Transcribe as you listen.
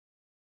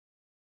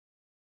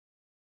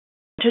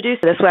introduce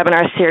this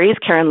webinar series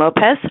Karen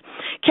Lopez.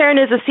 Karen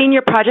is a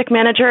Senior Project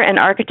Manager and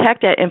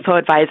Architect at Info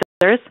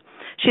Advisors.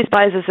 She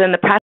specializes in the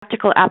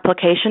practical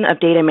application of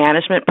data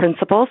management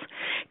principles.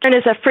 Karen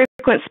is a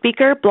frequent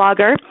speaker,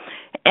 blogger,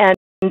 and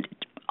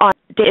on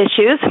data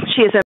issues.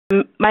 She is a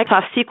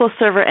Microsoft SQL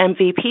Server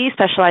MVP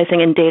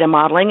specializing in data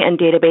modeling and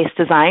database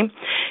design.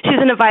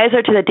 She's an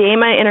advisor to the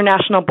DAMA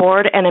International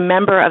Board and a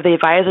member of the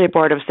advisory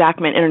board of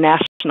Zachman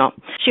International.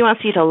 She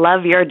wants you to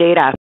love your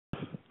data.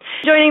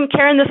 Joining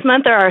Karen this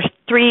month are our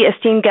three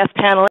esteemed guest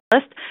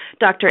panelists,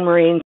 Dr.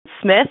 Maureen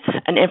Smith,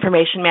 an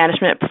information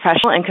management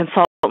professional and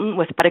consultant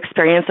with broad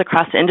experience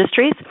across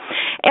industries.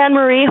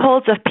 Anne-Marie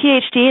holds a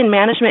PhD in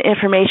Management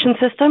Information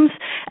Systems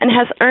and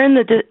has earned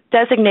the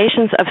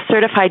designations of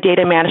Certified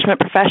Data Management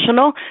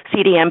Professional,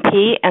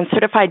 CDMP, and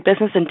Certified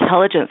Business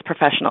Intelligence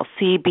Professional,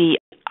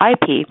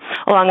 CBIP,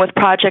 along with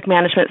Project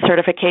Management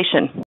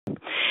Certification.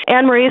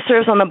 Anne-Marie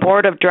serves on the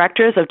board of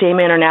directors of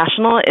DAMA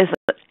International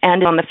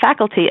and on the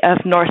faculty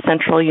of North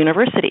Central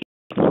University.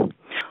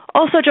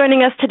 Also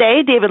joining us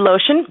today, David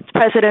Lotion,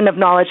 President of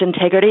Knowledge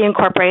Integrity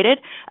Incorporated,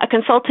 a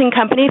consulting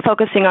company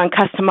focusing on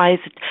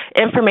customized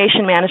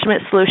information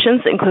management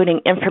solutions,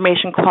 including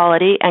information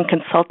quality and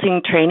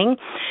consulting training,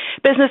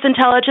 business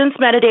intelligence,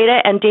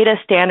 metadata, and data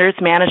standards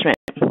management.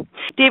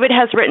 David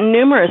has written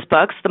numerous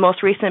books, the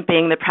most recent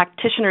being The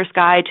Practitioner's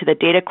Guide to the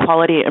Data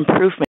Quality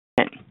Improvement.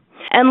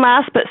 And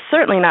last but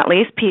certainly not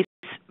least, Pete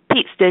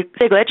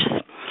Stiglitz,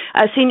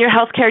 a senior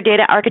healthcare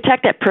data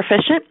architect at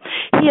Proficient.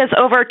 He has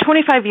over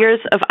 25 years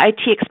of IT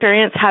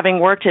experience, having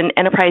worked in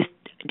enterprise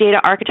data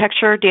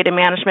architecture, data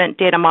management,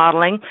 data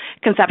modeling,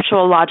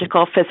 conceptual,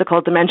 logical, physical,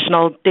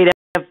 dimensional, data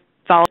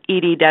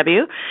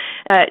EDW,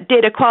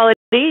 data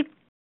quality,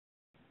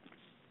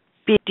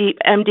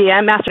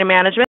 MDM, master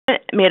management,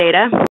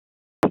 metadata,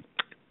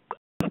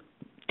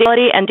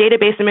 quality, and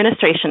database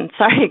administration.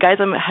 Sorry, guys,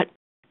 I'm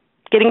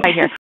getting by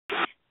here.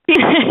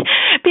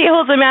 Pete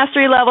holds a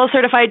mastery level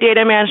certified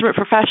data management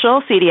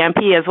professional,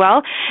 CDMP as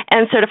well,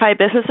 and certified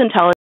business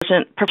intelligence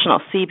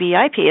professional,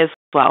 CBIP as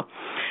well.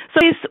 So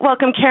please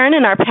welcome Karen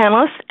and our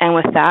panelists, and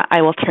with that,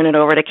 I will turn it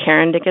over to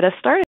Karen to get us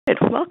started.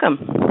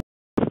 Welcome.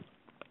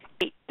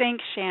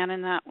 Thanks,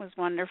 Shannon. That was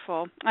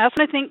wonderful. I also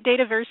want to thank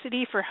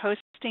DATAVERSITY for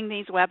hosting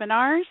these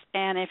webinars,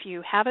 and if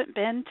you haven't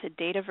been to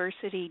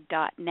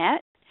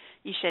dataversity.net,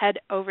 you should head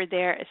over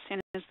there as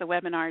soon as the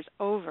webinar is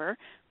over,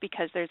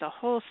 because there's a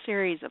whole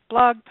series of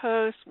blog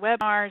posts,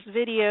 webinars,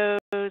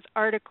 videos,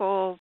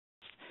 articles,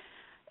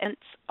 and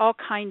it's all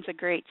kinds of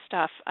great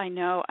stuff. I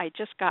know I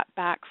just got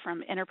back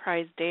from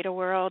Enterprise Data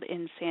World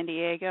in San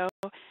Diego,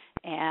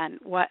 and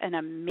what an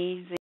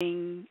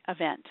amazing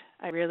event.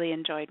 I really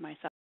enjoyed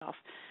myself.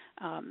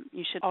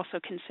 You should also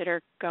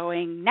consider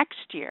going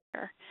next year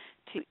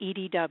to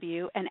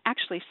EDW and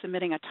actually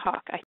submitting a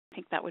talk. I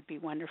think that would be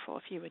wonderful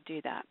if you would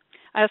do that.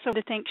 I also want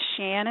to thank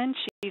Shannon.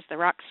 She's the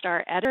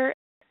rockstar editor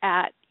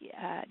at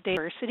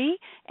DATAVERSITY,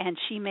 and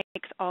she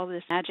makes all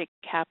this magic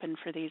happen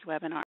for these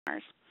webinars.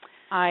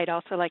 I'd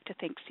also like to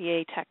thank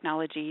CA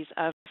Technologies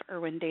of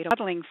Irwin Data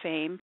Modeling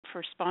fame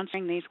for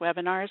sponsoring these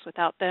webinars.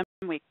 Without them,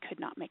 we could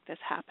not make this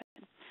happen.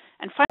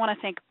 And finally, I want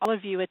to thank all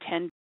of you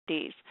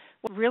attendees.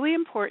 What's really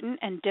important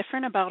and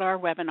different about our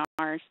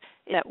webinars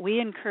is that we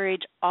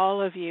encourage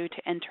all of you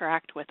to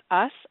interact with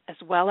us as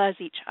well as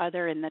each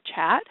other in the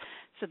chat.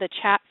 So the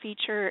chat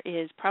feature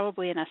is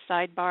probably in a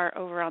sidebar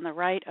over on the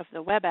right of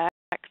the WebEx,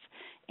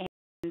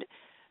 and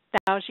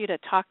that allows you to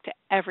talk to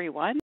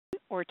everyone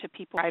or to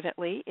people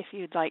privately if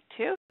you'd like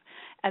to,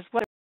 as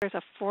well as there's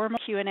a formal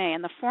Q&A.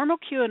 And the formal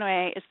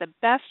Q&A is the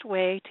best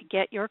way to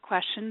get your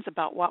questions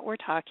about what we're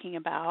talking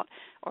about,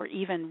 or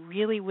even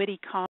really witty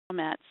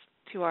comments,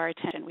 to our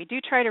attention. We do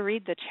try to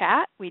read the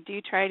chat. We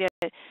do try to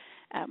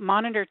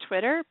monitor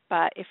Twitter,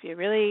 but if you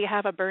really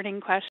have a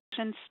burning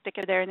question, stick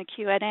it there in the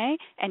Q&A,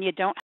 and you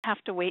don't have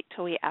to wait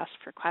till we ask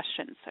for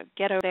questions. So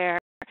get over there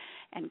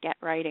and get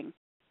writing.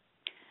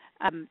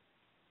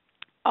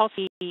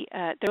 Also,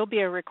 there will be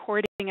a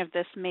recording of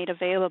this made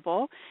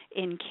available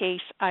in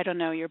case, I don't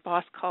know, your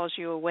boss calls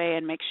you away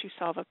and makes you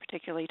solve a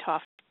particularly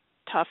tough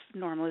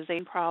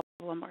normalization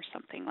problem or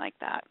something like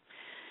that.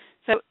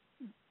 So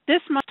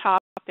this month's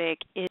topic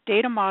is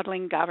data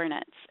modeling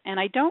governance. And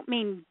I don't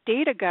mean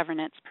data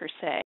governance per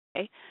se,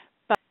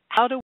 but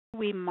how do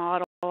we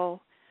model,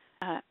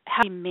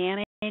 how do we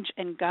manage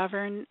and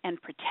govern and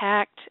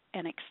protect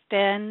and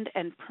extend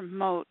and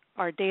promote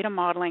our data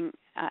modeling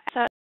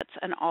assets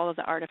and all of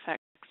the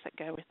artifacts that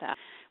go with that.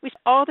 We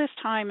spend all this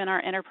time in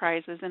our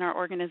enterprises, in our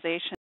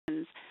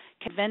organizations,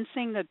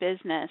 convincing the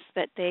business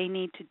that they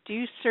need to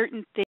do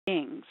certain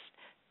things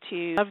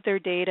to love their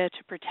data,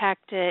 to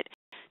protect it,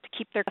 to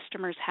keep their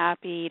customers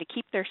happy, to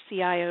keep their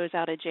CIOs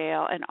out of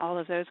jail, and all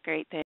of those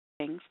great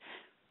things.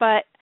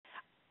 But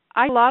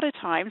a lot of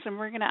times,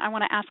 and I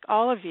want to ask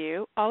all of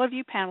you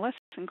panelists,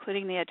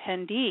 including the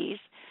attendees,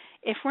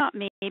 if we're not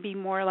maybe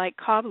more like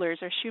cobblers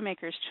or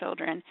shoemakers'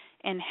 children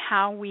in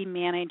how we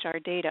manage our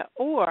data,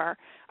 or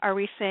are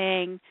we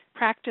saying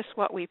practice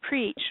what we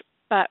preach,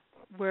 but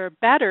we're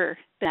better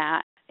than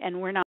that,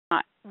 and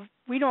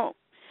we don't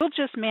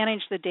just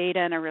manage the data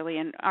in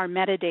our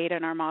metadata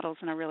and our models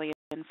in a really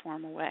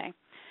informal way.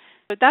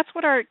 So that's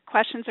what our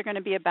questions are going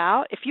to be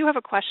about. If you have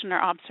a question or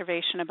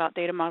observation about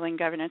data modeling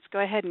governance, go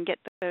ahead and get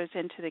those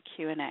into the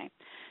Q&A.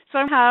 So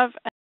I have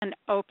an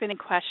opening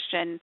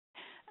question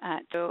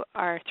to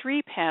our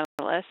three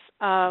panelists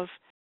of,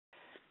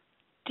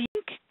 do you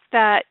think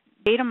that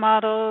data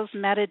models,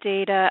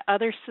 metadata,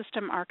 other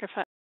system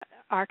artifacts,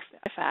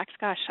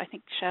 gosh, I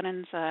think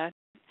Shannon's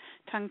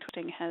tongue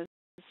twisting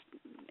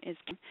do you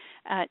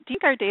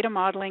think our data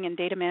modeling and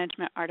data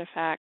management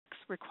artifacts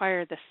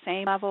require the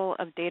same level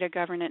of data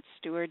governance,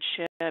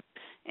 stewardship,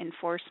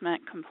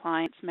 enforcement,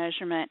 compliance,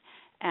 measurement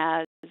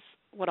as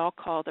what I'll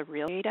call the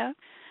real data?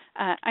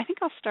 I think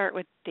I'll start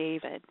with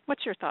David.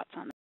 What's your thoughts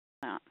on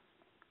that?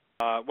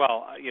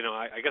 Well, I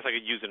guess I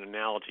could use an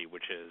analogy,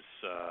 which is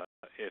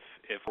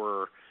if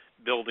we're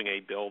building a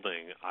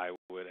building, I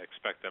would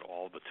expect that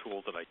all the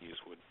tools that I use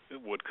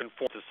would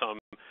conform to some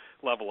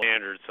level of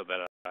standards, so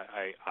that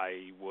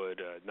I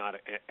would not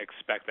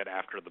expect that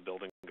after the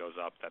building goes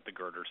up that the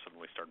girders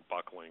suddenly start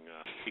buckling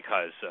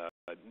because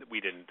we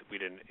didn't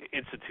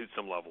institute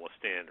some level of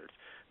standards.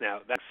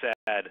 Now that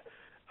said,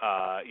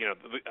 I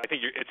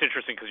think it's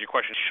interesting because your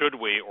question, should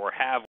we or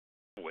have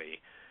we?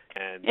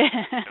 And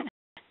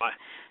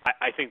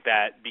I think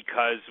that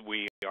because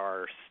we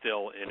are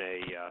still in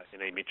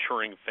a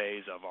maturing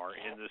phase of our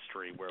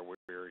industry where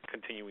we're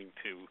continuing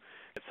to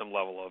at some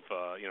level of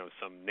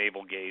some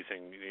navel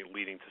gazing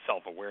leading to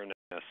self-awareness,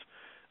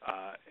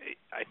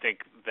 I think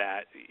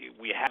that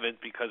we haven't,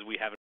 because we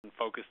haven't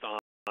focused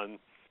on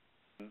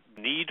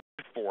need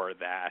for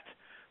that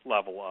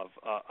level of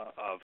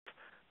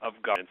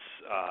governance,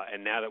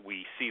 and now that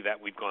we see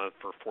that we've gone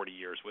for 40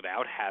 years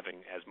without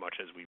having as much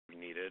as we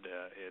needed,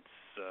 it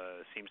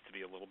seems to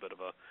be a little bit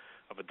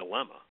of a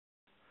dilemma.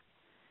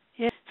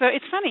 Yeah. So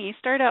it's funny, you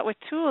started out with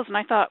tools, and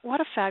I thought, what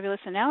a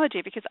fabulous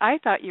analogy, because I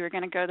thought you were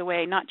going to go the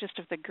way not just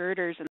of the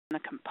girders and the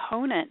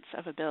components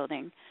of a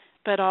building,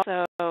 but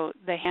also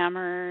the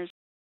hammers,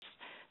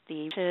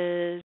 the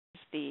winches,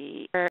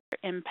 the air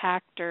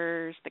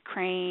impactors, the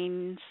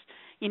cranes,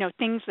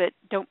 things that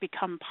don't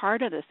become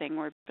part of the thing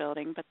we're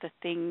building, but the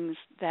things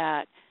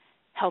that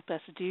help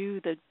us do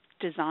the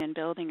design and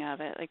building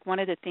of it. Like, one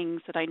of the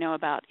things that I know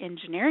about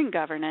engineering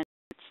governance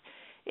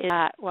is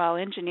that while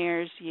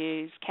engineers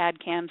use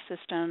CAD/CAM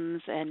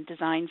systems and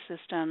design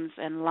systems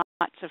and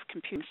lots of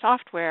computing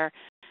software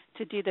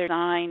to do their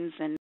designs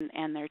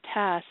and their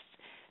tests,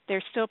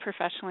 they're still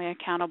professionally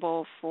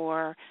accountable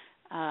for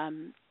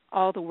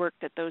all the work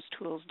that those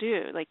tools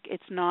do. Like,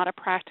 it's not a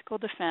practical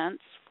defense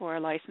for a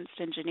licensed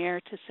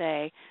engineer to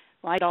say,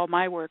 well, I did all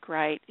my work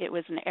right. It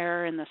was an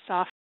error in the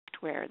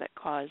software that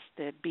caused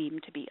the beam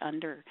to be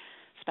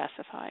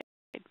under-specified.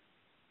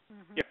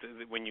 Mm-hmm. Yeah,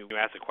 when you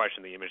asked the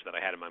question, the image that I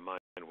had in my mind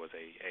was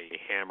a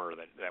hammer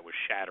that was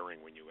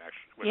shattering when you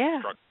actually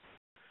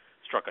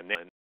struck a nail,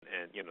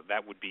 and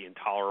that would be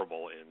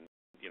intolerable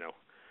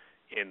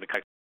in the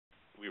context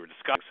we were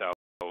discussing.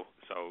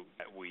 So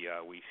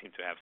we seem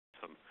to have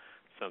some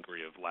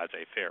degree of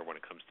laissez-faire when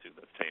it comes to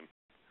the same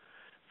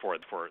for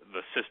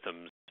the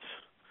systems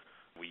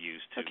we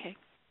use to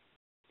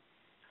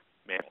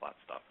manage all that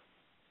stuff.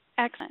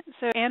 Excellent.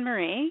 So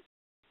Anne-Marie,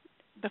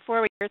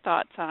 before we hear your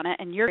thoughts on it,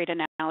 and your great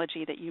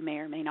analogy that you may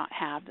or may not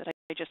have that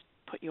I just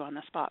put you on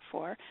the spot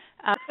for,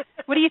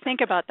 what do you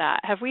think about that?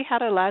 Have we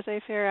had a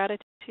laissez-faire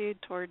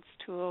attitude towards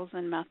tools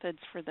and methods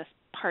for the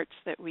parts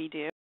that we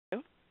do?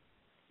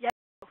 Yeah.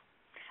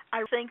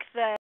 I think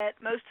that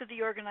most of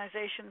the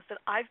organizations that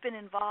I've been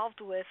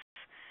involved with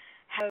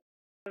have,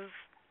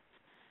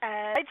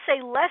 I'd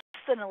say, less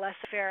than a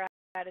laissez-faire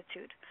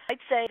attitude. I'd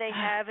say they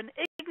have an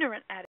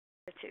ignorant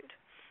attitude.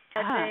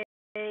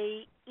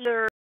 They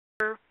either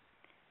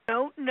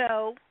don't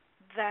know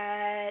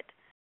that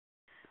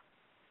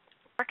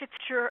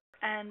architecture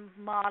and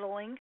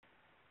modeling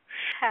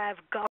have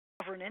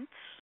governance,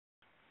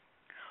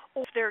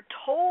 or if they're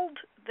told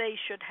they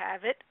should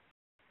have it,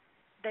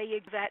 they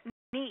ignore that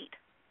need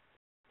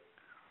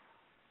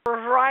for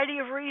a variety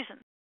of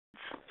reasons.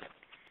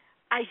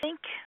 I think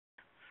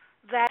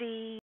that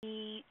the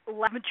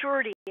lack of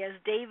maturity, as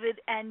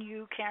David and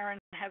you, Karen,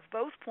 have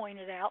both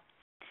pointed out,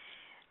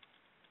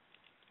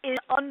 is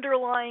an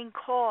underlying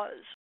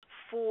cause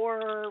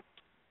for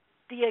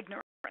the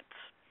ignorance.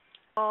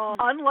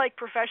 Unlike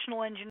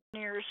professional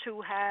engineers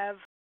who have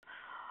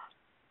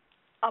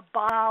a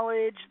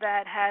knowledge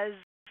that has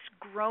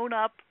grown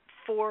up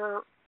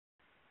for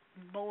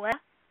millennia,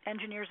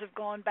 engineers have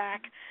gone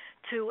back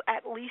to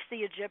at least the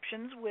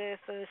Egyptians with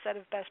a set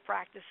of best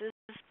practices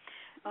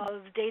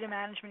of the data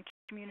management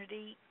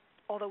community.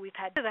 Although we've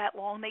had that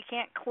long, they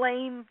can't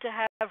claim to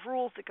have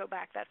rules that go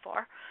back that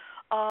far.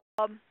 A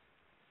lot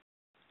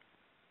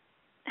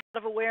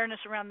of awareness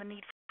around the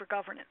need for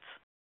governance.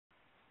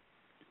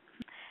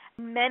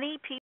 Many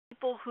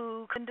people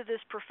who come into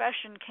this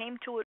profession came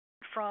to it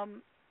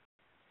from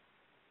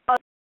others.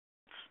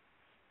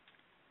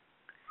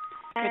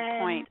 Good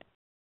point.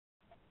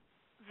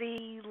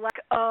 The lack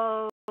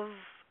of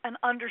an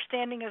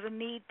understanding of the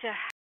need to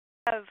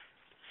have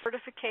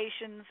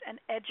certifications and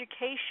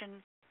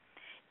education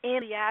in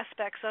the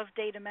aspects of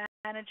data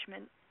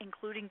management,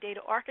 including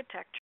data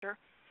architecture,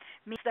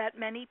 means that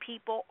many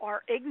people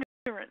are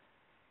ignorant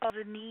of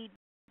the need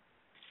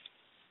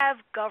to have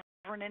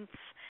governance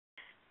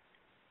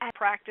and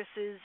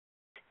practices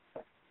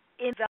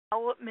in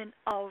development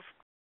of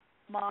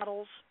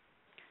models,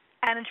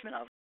 management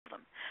of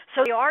them.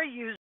 So they are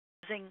using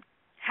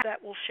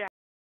that will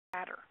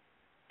shatter,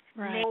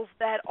 nails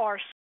that are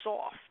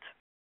soft,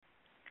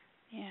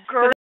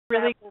 girds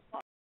really that will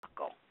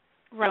buckle.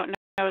 Right.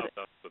 No,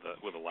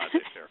 with a latte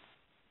there.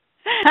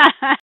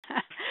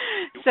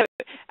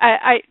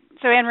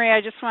 So Anne Marie,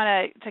 I just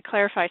want to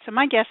clarify. So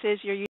my guess is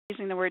you're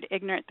using the word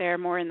ignorant there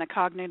more in the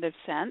cognitive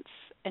sense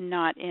and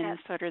not in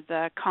sort of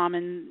the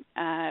common,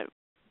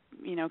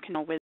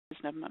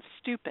 wisdom of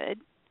stupid,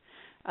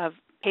 of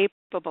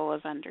capable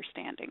of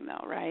understanding,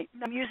 though, right?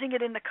 I'm using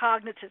it in the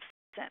cognitive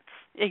sense.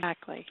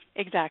 Exactly.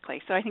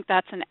 So I think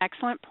that's an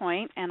excellent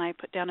point, and I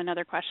put down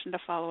another question to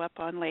follow up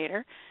on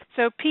later.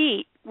 So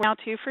Pete, we're now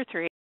 2 for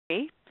 3.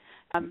 Okay.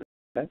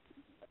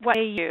 What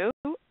say you?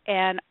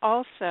 And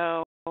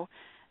also,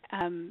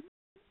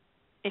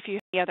 if you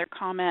have any other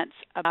comments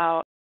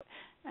about,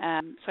 so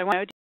I want to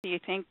know, do you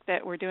think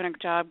that we're doing a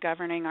good job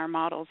governing our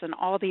models and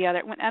all the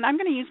other, and I'm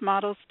going to use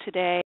models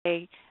today.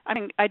 I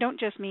mean, I don't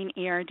just mean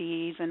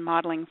ERDs and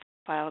modeling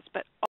files,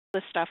 but all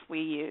the stuff we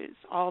use,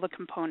 all the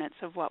components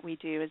of what we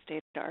do as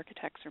data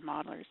architects or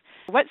modelers.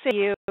 What say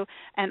you?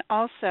 And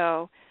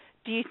also,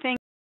 do you think,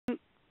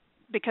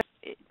 because,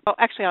 well,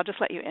 actually, I'll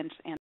just let you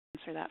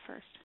answer that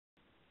first.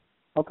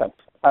 Okay. All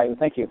right.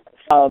 Thank you.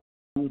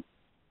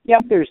 Yeah,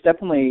 there's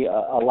definitely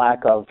a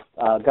lack of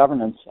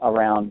governance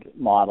around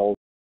models,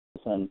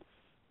 and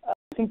I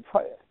think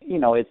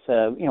it's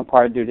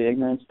part due to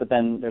ignorance. But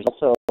then there's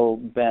also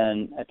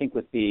been, I think,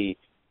 with the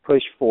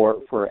push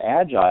for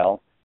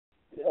agile,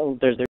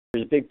 there's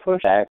a big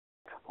pushback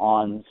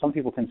on. Some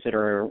people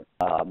consider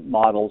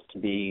models to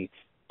be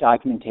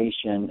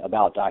documentation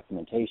about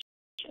documentation.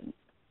 And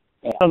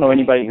I don't know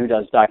anybody who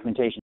does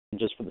documentation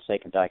just for the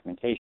sake of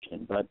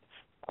documentation, but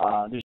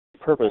there's a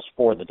purpose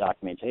for the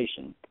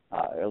documentation,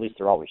 or at least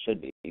there always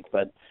should be.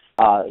 But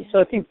so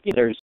I think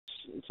there's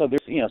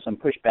some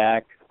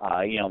pushback.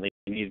 They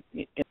need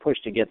push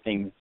to get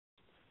things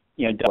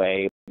done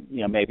away.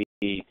 Maybe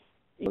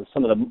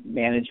some of the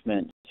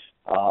management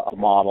of the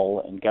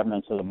model and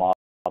governance of the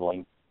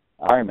modeling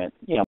environment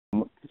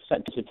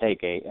to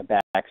take a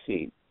back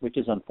seat, which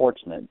is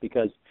unfortunate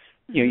because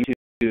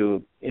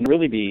to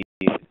really be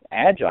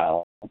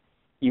agile,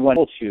 you want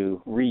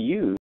to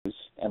reuse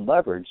and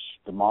leverage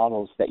the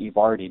models that you've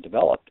already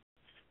developed.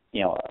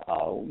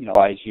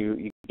 Otherwise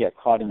you get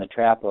caught in the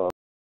trap of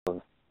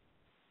doing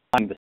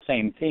the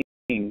same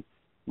thing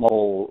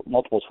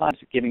multiple times,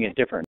 giving it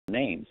different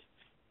names,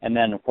 and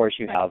then of course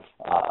you have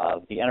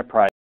the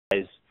enterprise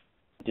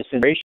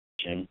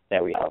disintegration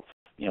that we have.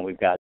 We've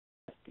got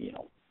 20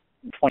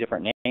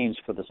 different names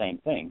for the same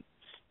thing,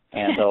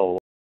 and so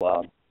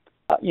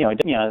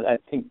I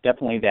think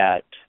definitely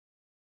that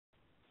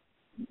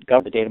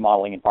the data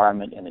modeling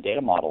environment and the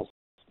data models,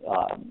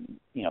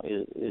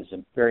 is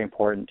very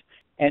important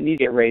and needs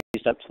to get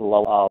raised up to the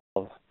level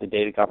of the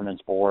data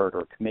governance board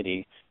or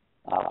committee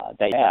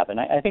that you have. And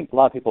I think a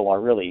lot of people are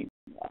really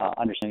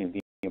understanding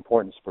the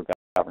importance for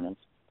governance.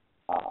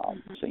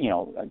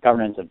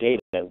 Governance of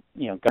data,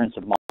 governance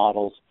of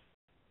models,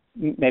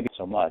 maybe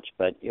so much,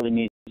 but it really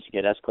needs to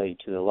get escalated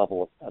to the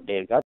level of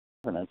data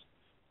governance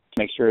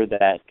to make sure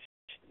that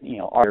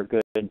are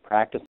good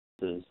practices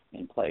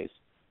in place.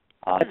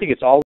 I think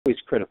it's always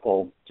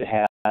critical to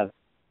have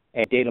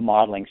a data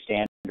modeling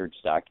standards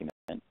document.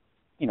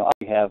 You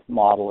have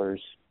modelers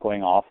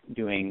going off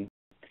doing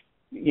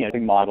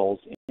models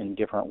in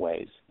different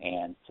ways,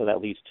 and so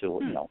that leads to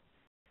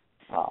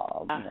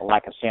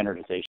lack of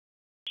standardization.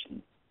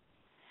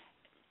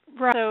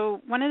 Right.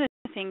 So one of the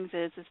things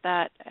is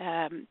that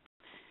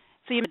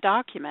so you have a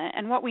document,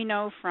 and what we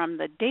know from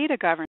the data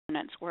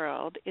governance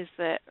world is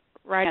that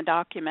writing a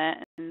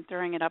document and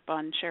throwing it up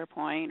on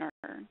SharePoint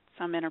or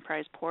some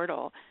enterprise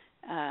portal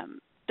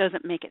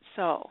doesn't make it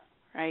so,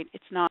 right?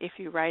 It's not if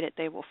you write it,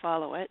 they will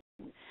follow it.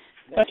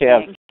 But you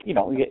have,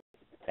 it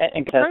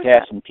has to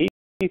have some teeth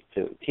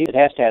to it. It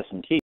has to have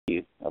some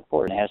teeth, of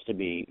course. It has to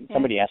be,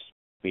 somebody has to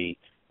be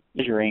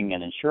measuring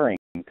and ensuring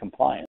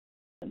compliance.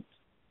 And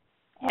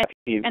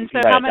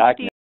so how much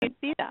do you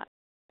see that?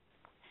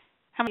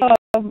 How much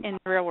in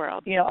the real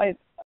world?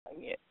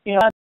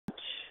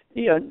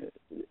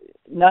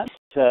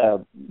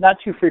 Not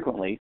too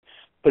frequently,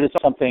 but it's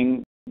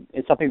something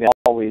that I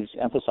always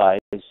emphasize,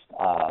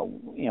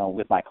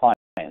 with my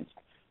clients.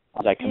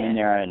 As I come in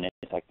there and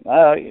it's like,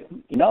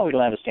 we don't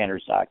have a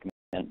standards document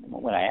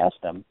when I ask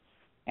them,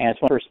 and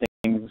it's one of the first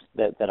things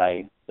that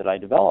I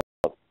develop,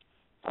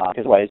 because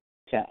otherwise,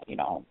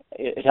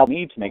 it helps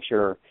me to make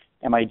sure,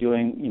 am I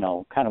doing,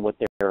 kind of what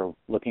they're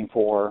looking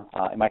for?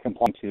 Am I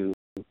complying to,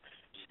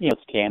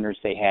 standards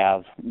they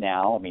have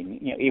now? I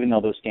mean, even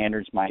though those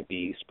standards might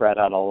be spread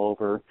out all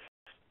over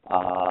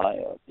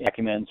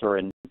documents or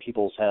in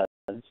people's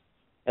heads,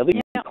 at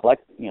least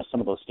collect some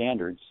of those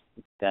standards,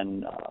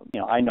 then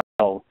I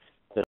know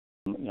that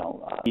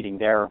meeting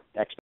their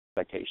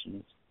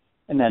expectations,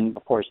 and then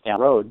of course down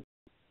the road,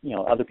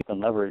 other people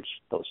can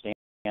leverage those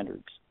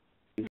standards.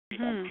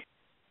 Mm-hmm.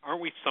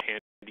 Aren't we some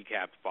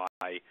handicapped by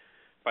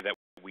that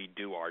we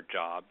do our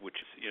job, which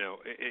is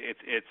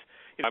it's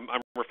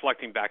I'm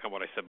reflecting back on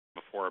what I said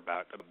before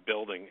about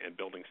building and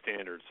building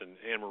standards, and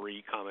Anne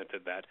Marie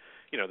commented that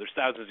there's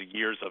thousands of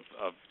years of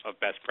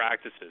best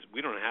practices.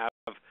 We don't have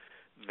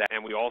that,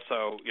 and we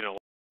also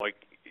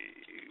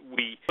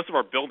most of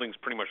our buildings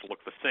pretty much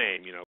look the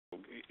same.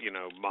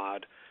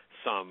 Mod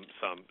some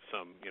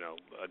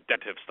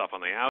decorative stuff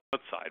on the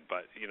outside,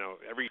 but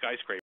every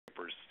skyscraper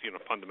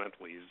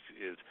fundamentally is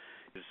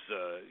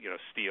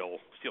steel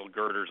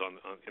girders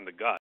in the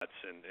guts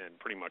and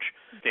pretty much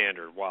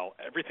standard. While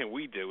everything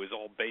we do is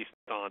all based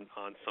on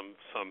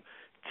some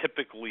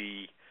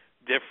typically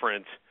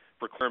different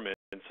requirements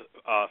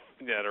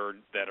that are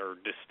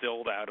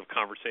distilled out of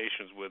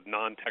conversations with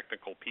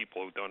non-technical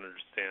people who don't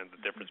understand the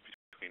difference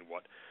between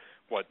what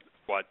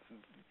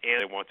and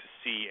they want to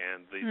see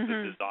and the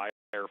desire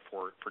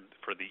for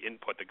the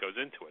input that goes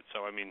into it.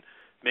 So I mean,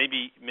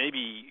 maybe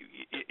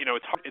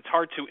it's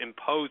hard to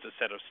impose a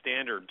set of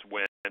standards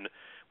when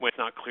it's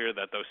not clear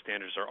that those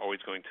standards are always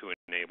going to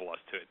enable us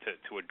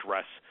to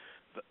address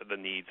the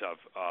needs of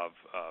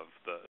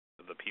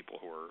the people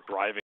who are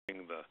driving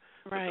the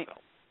development.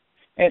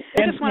 And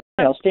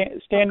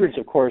standards,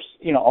 of course,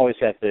 always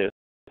have to.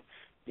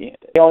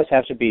 They always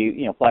have to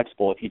be,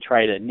 flexible. If you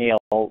try to nail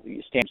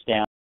standards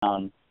down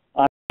on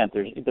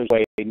there's a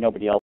way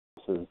nobody else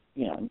is,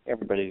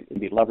 everybody can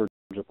be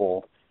leverageable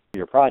for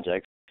your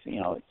projects.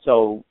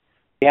 So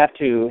you have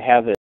to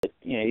have it.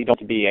 You don't have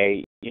to be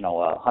a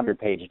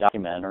 100-page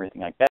document or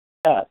anything like that.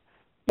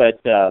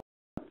 But give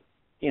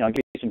you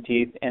some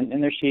teeth.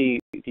 And there's the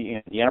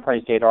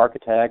enterprise data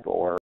architect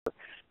or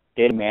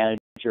data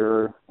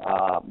manager,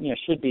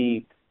 should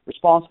be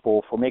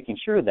responsible for making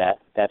sure that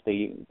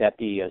the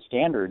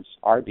standards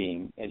are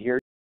being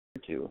adhered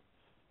to.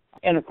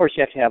 And of course,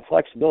 you have to have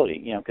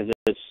flexibility, because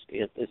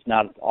it's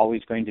not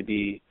always going to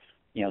be,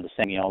 the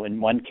same.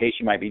 In one case,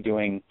 you might be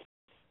doing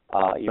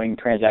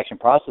transaction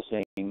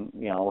processing,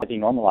 with the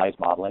normalized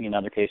modeling. In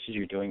other cases,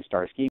 you're doing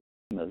star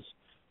schemas.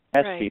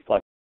 There has to be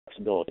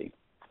flexibility.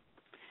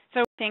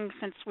 So,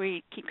 since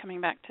we keep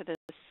coming back to this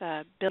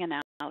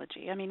building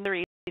analogy, I mean,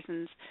 the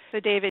reasons.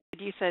 So, David,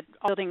 you said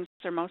all buildings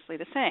are mostly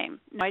the same.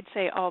 No, I'd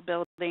say all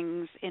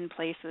buildings in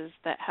places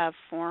that have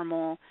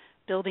formal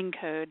building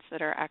codes that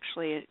are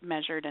actually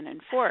measured and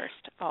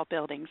enforced, all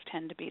buildings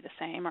tend to be the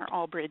same, or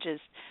all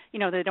bridges,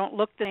 they don't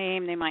look the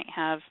same. They might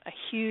have a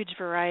huge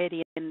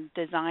variety in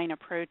design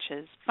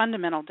approaches,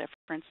 fundamental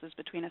differences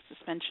between a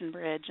suspension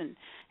bridge and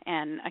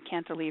a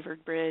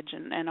cantilevered bridge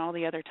and all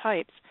the other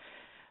types.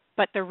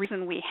 But the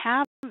reason we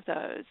have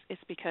those is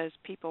because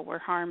people were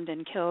harmed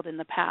and killed in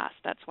the past.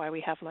 That's why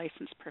we have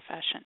licensed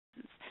professions.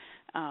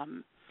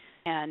 And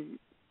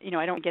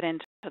I don't get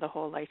into the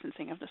whole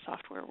licensing of the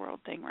software world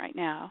thing right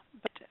now,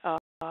 but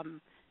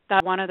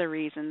that's one of the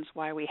reasons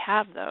why we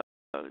have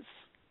those,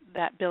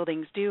 that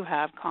buildings do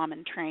have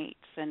common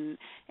traits, and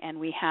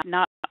we have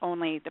not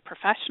only the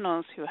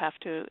professionals who have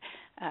to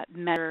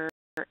measure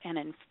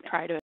and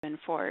try to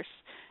enforce,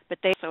 but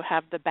they also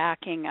have the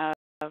backing of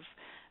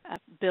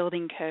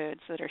building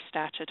codes that are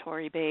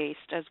statutory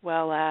based, as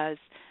well as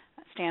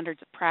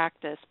standards of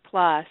practice,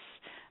 plus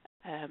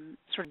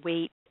sort of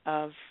weight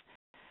of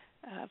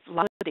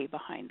validity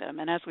behind them.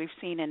 And as we've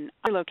seen in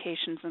other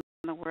locations in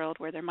the world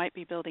where there might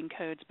be building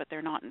codes but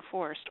they're not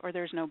enforced, or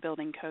there's no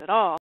building code at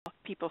all,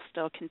 people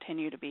still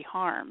continue to be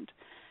harmed.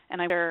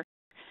 And I wonder,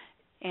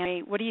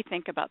 Annie, what do you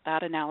think about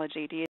that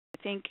analogy? Do you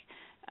think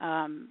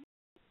part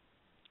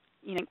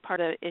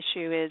of the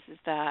issue is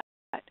that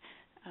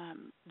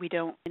we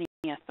don't have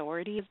any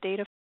authority as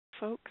data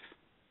folks?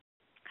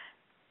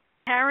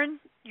 Karen,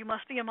 you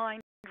must be a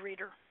mind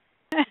reader,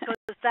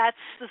 because that's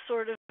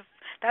where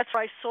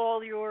I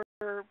saw your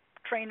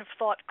train of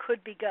thought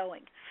could be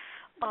going.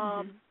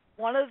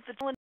 One of the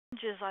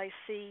challenges I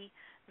see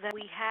that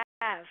we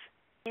have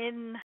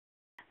in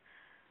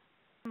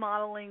the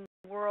modeling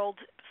world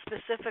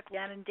specifically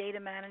and in data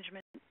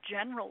management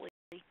generally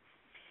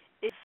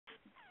is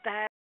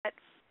that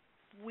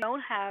we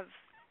don't have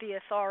the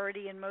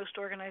authority in most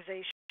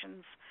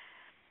organizations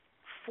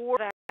for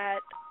that.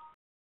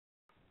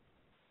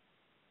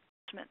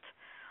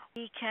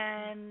 We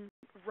can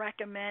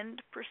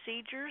recommend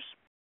procedures.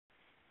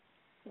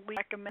 We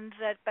recommend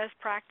that best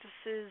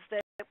practices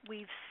that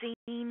we've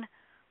seen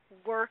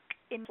work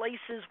in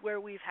places where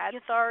we've had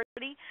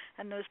authority,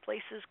 and those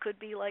places could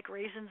be like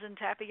raisins and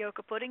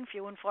tapioca pudding,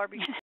 few and far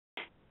between.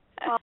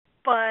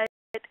 But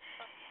in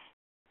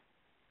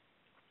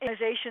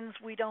organizations,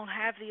 we don't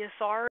have the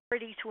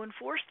authority to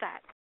enforce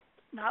that,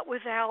 not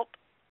without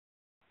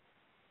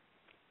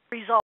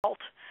result.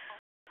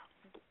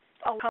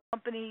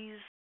 Companies,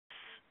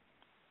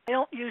 I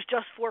don't use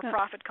just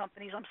for-profit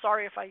companies. I'm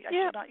sorry if I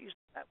should not use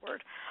that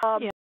word. So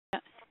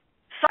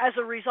as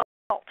a result,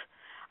 I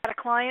had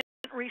a client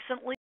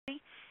recently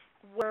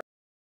where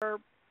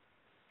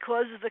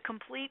because of the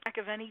complete lack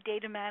of any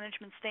data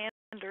management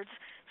standards,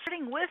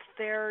 starting with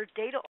their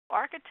data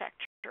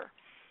architecture.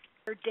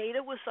 Their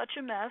data was such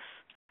a mess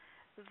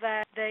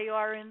that they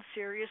are in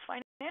serious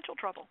financial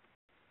trouble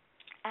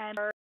and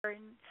are in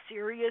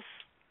serious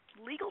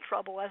legal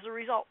trouble as a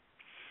result.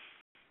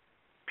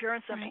 Pure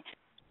and simple.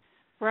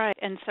 Right.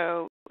 And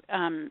so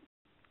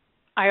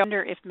I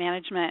wonder if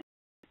management,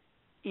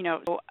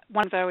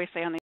 one thing I always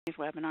say on these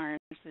webinars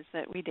is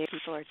that we data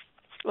people are,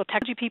 well,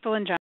 technology people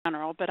in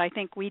general, but I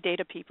think we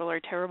data people are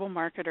terrible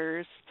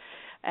marketers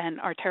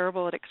and are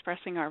terrible at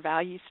expressing our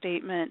value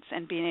statements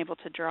and being able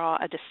to draw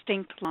a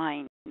distinct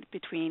line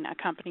between a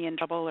company in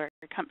trouble or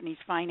a company's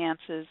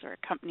finances or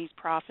a company's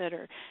profit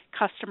or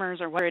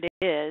customers or whatever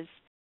it is,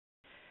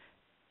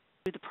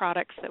 the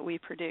products that we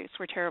produce.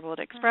 We're terrible at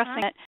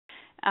expressing it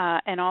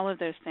and all of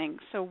those things.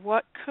 So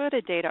what could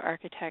a data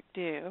architect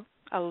do?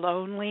 A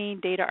lonely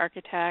data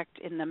architect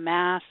in the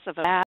mass of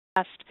a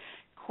vast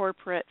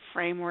corporate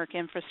framework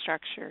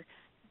infrastructure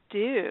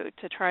do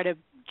to try to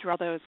draw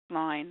those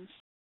lines?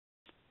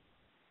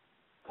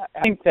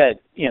 I think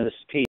that, this is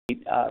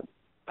Pete. I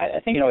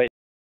think,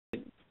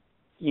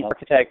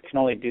 architect can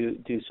only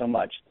do so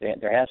much.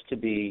 There has to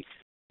be,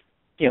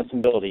 some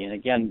ability. And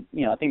again,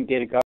 I think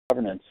data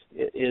governance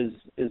is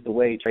the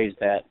way to raise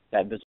that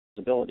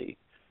visibility.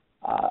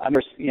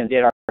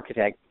 Data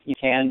architect, you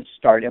can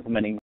start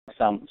implementing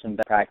some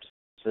best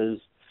practices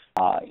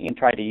and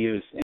try to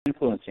use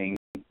influencing,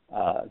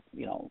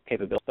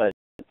 capabilities. But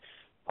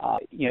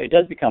it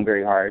does become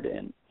very hard.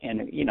 And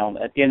at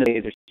the end of the day,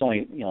 there's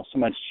only so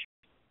much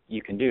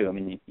you can do. I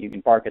mean, you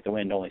can bark at the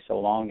wind only so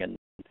long. And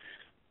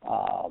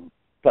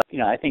but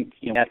I think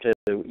you have to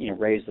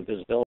raise the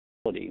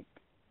visibility.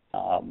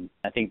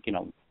 I think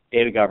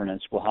data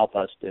governance will help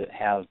us to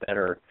have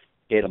better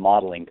data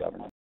modeling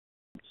governance.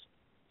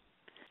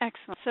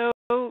 Excellent.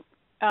 So,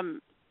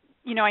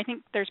 I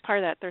think there's part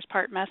of that. There's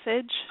part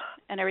message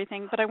and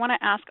everything. But I want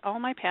to ask all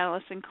my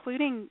panelists,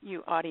 including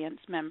you audience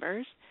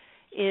members,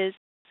 is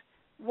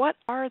what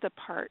are the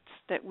parts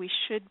that we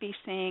should be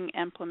seeing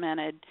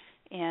implemented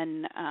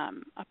in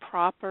a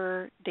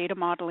proper data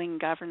modeling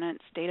governance,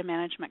 data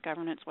management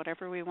governance,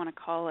 whatever we want to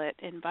call it,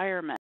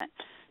 environment?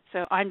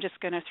 So I'm just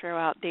going to throw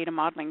out data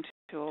modeling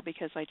tool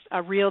because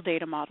a real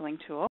data modeling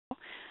tool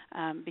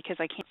because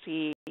I can't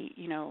see,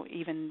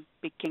 even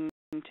beginning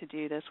to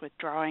do this with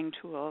drawing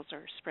tools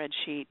or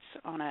spreadsheets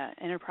on an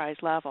enterprise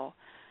level.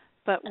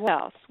 But what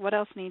else? What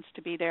else needs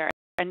to be there?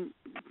 And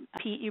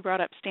Pete, you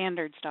brought up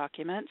standards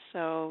documents,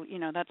 so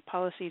that's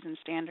policies and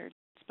standards.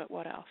 But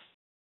what else?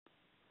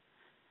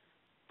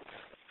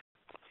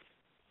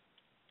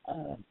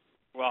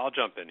 Well, I'll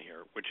jump in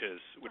here, which is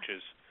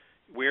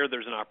where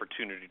there's an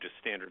opportunity to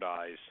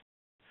standardize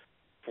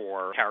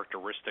for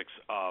characteristics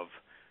of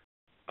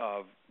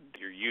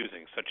you're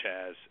using, such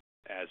as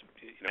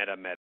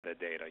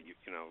metadata.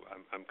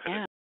 I'm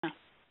kind of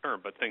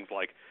concerned, but things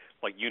like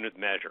unit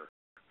measure,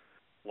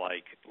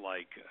 like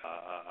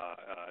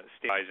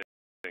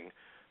standardizing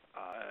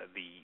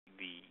the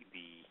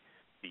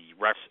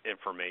reference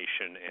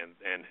information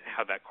and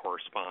how that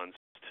corresponds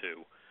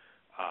to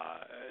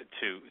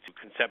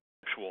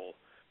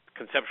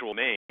conceptual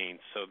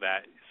domains, so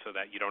that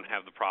you don't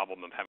have the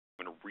problem of having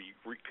to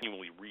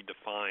continually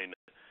redefine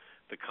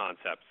the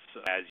concepts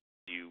as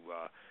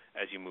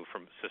you move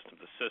from system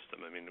to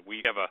system. I mean,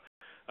 we have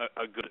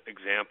a good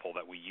example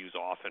that we use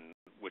often,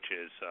 which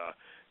is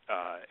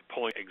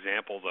pulling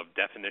examples of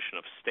definition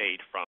of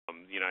state from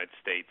the United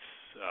States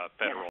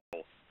federal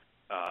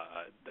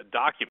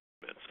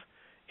documents.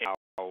 And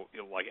how,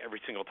 like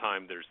every single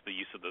time there's the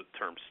use of the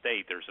term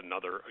state, there's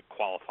another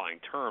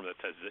qualifying term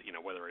that says that,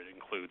 whether it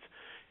includes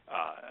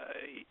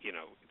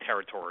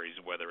territories,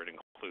 whether it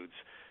includes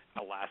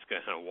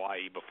Alaska and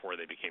Hawaii before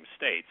they became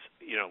states.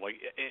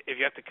 If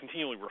you have to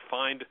continually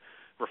refine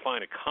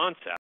a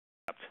concept,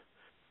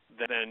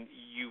 then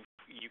you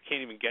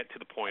can't even get to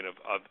the point of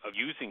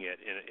using it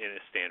in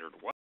a standard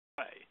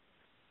way.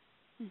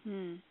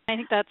 Mm-hmm. I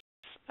think that's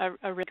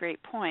a really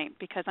great point,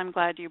 because I'm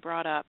glad you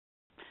brought up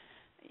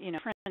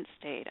reference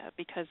data,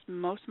 because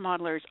most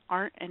modelers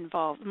aren't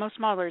involved. Most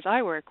modelers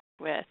I work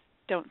with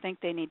don't think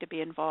they need to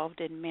be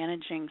involved in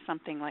managing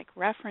something like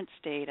reference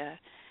data,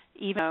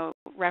 even though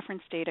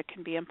reference data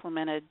can be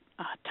implemented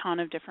a ton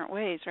of different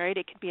ways, right?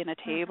 It could be in a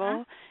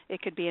table,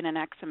 it could be in an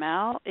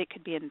XML, it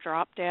could be in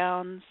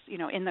drop-downs,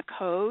 in the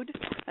code.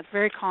 That's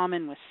very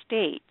common with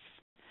states.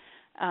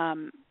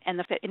 And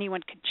that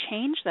anyone could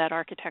change that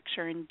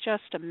architecture in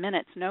just a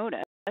minute's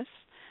notice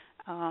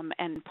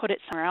and put it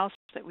somewhere else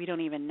that we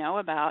don't even know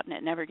about, and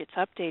it never gets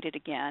updated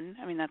again.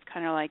 I mean, that's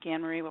kind of like,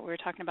 Anne-Marie, what we were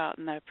talking about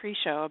in the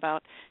pre-show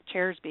about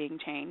chairs being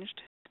changed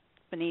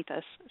beneath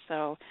us.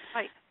 So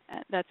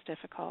that's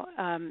difficult.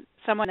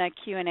 Someone at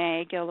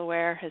Q&A, Gil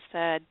Aware, has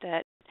said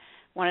that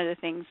one of the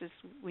things is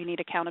we need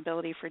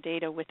accountability for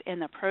data within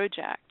the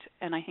project,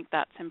 and I think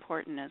that's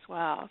important as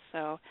well.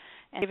 So,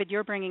 and David,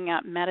 you're bringing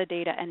up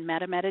metadata and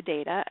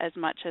metadata as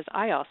much as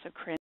I also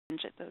cringe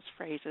at those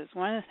phrases.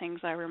 One of the things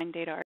I remind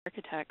data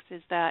architects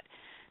is that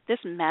this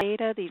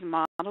metadata, these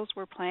models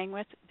we're playing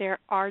with, there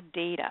are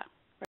data.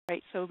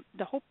 right? So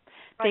the whole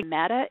thing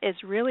meta is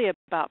really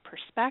about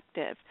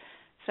perspective.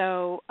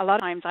 So a lot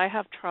of times I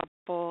have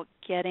trouble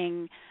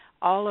getting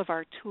all of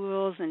our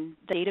tools and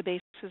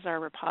databases, our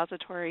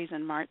repositories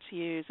and MARTs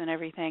use and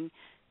everything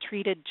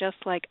treated just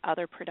like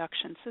other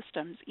production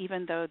systems,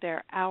 even though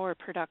they're our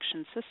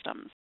production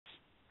systems,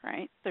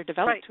 right? They're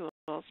development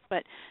tools,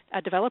 but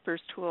a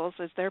developer's tools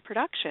is their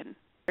production.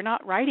 They're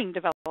not writing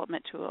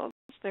development tools.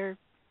 They're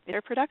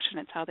production.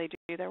 It's how they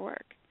do their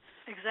work.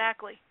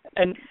 Exactly.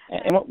 And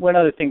one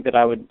other thing that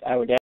I would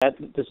add,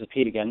 this is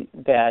Pete again,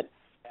 that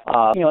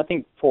I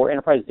think for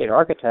enterprise data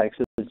architects,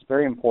 it's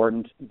very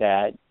important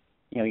that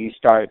you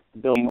start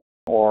building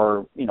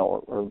or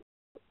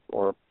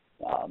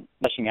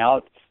fleshing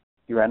out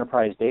your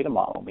enterprise data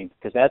model,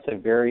 because that's a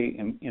very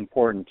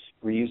important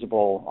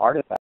reusable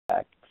artifact.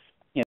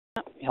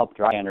 Help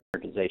drive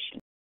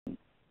standardization.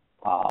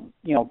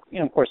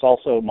 Of course,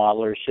 also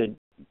modelers should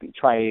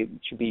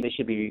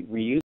be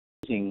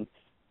reusing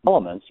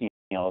elements.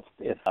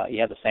 If you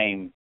have the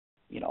same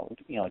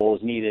goal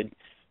is needed,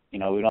 we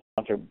don't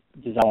have to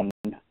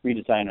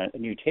redesign a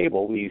new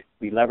table. We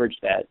leverage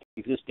that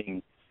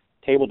existing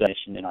table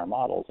definition in our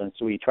models, and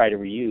so we try to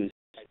reuse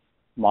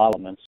model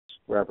elements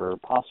wherever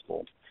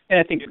possible. And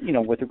I think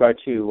with regard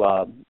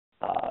to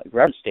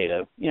reference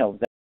data,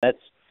 that's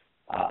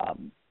I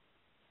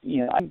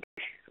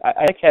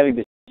like having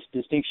this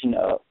distinction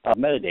of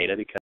metadata,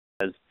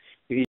 because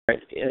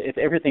if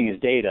everything is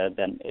data,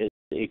 then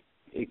it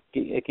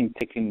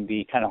can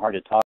be kind of hard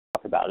to talk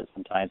about it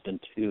sometimes and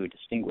to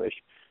distinguish,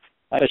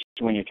 especially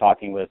when you're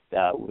talking with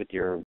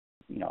your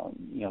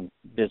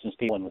business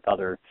people and with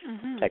other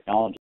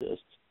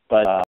technologists.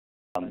 But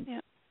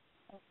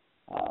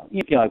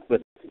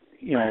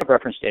with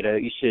reference data,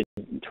 you should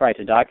try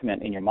to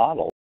document in your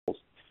models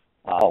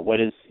what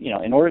is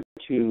in order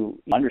to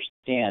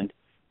understand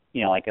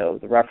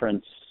the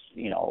reference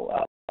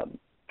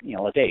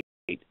a date.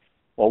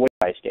 Well, what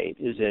state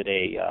is it?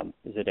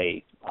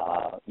 A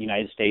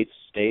United States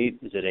state?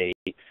 Is it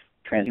a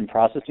transit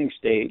processing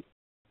state?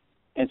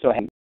 And so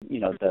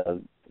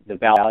the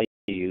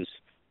values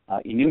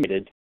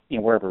enumerated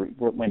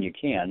when you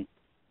can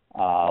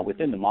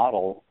within the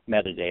model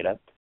metadata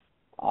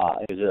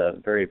is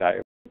very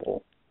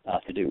valuable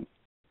to do.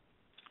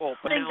 Well,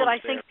 one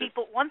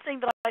thing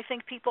that I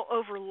think people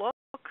overlook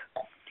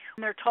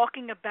when they're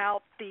talking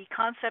about the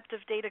concept of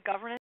data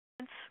governance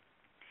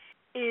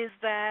is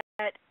that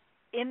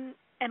in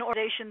an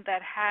organization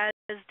that has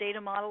data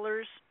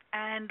modelers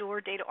and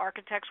or data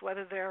architects,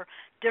 whether they're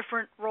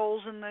different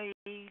roles in the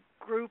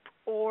group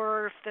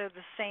or if they're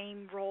the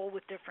same role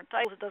with different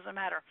titles, it doesn't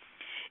matter,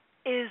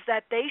 is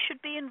that they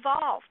should be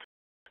involved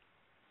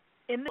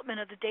in the development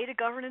of the data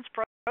governance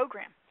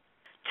program.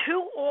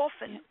 Too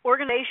often,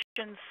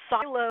 organizations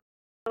silo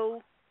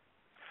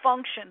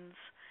functions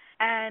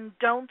and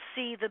don't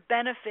see the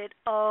benefit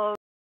of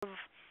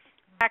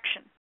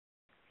action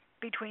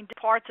between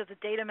parts of the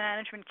data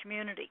management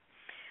community.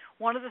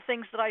 One of the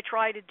things that I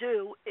try to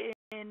do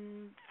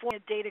in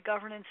forming a data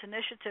governance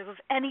initiative of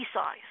any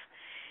size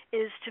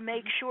is to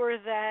make sure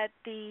that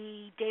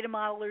the data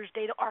modelers,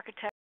 data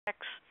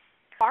architects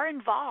are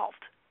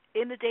involved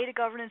in the data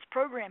governance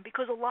program,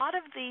 because a lot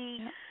of the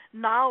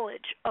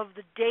knowledge of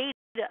the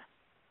data,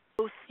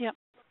 both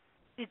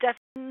the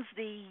definitions,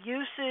 the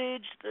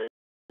usage, the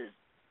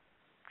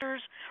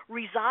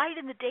reside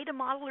in the data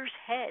modelers'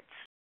 heads.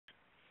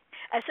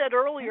 As I said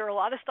earlier, a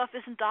lot of stuff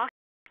isn't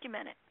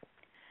documented.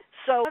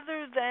 So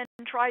rather than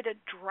try to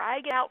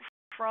drag it out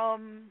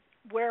from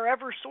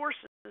wherever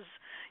sources,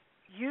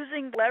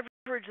 using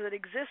leverage that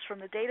exists from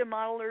the data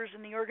modelers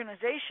in the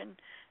organization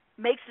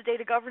makes the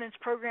data governance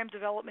program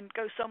development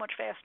go so much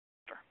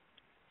faster.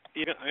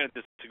 I'm going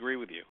to disagree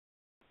with you.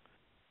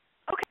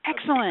 Okay,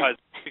 excellent.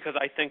 Because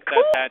I think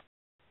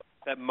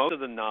that most of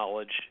the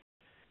knowledge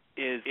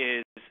is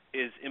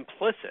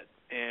implicit,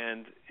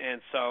 and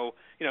so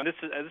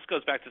this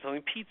goes back to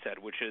something Pete said,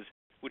 which is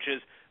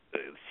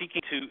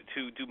seeking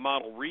to do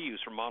model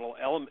reuse or model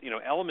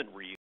element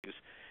reuse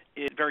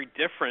is very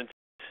different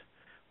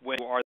when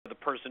you are the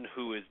person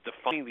who is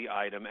defining the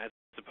item as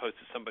opposed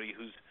to somebody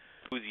who's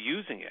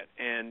using it.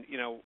 And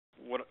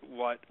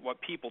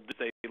what people do,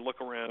 they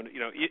look around,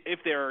 if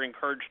they're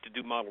encouraged to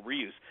do model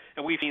reuse,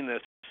 and we've seen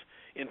this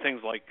in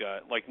things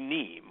like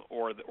NEAM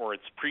or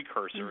its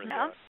precursor in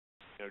the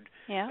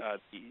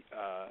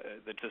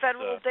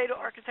Federal Data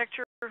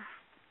Architecture.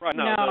 Right.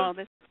 No,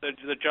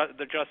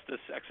 the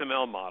Justice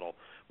XML model,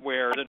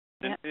 where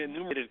the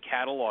enumerated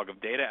catalog of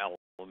data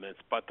elements,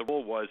 but the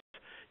rule was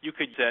you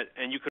could set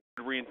and you could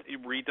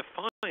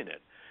redefine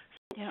it.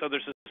 So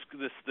there's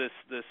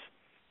this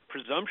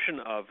presumption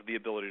of the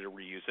ability to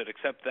reuse it,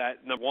 except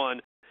that number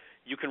one,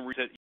 you can reuse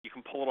it, you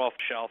can pull it off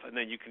the shelf, and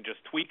then you can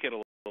just tweak it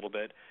a little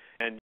bit.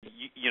 And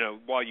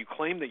while you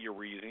claim that you're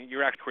reusing it,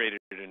 you're actually created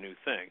a new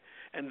thing.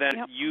 And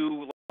then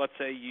let's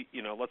say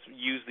let's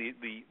use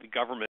the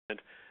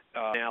government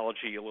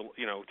analogy a little,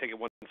 take it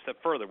one step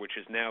further, which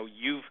is now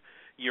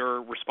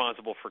you're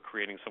responsible for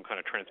creating some kind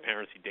of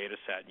transparency data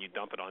set, and you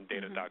dump it on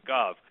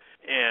data.gov,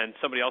 and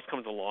somebody else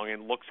comes along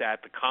and looks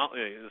at the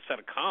set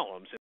of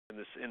columns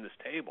in this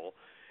table,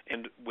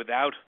 and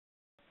without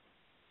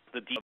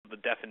the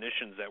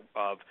definitions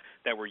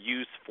that were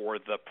used for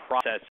the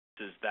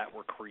processes that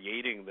were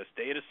creating this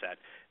data set,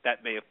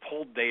 that may have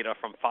pulled data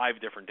from 5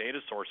 different data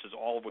sources,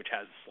 all of which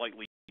has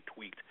slightly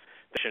tweaked,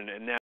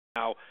 and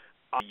now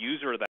a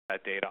user of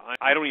that data,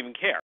 I don't even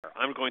care.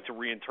 I'm going to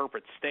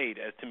reinterpret state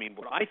as to mean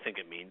what I think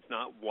it means,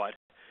 not what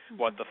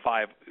the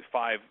five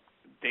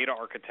data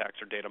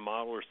architects or data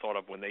modelers thought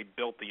of when they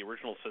built the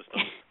original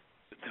system,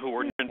 who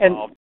were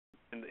involved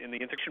in the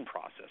integration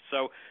process.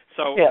 So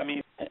yeah. I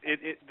mean,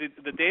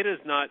 the data is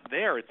not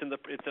there. It's in the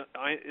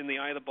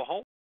eye of the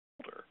beholder.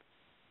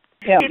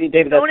 Yeah,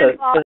 David,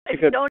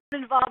 if you don't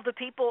involve the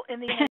people in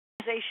the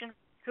organization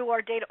who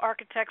are data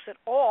architects at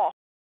all,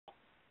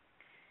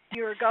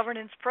 your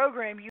governance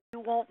program, you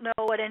won't know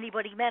what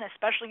anybody meant,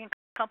 especially in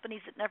companies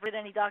that never did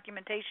any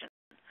documentation.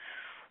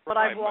 What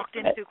I've walked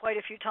into quite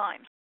a few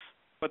times.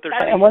 But there's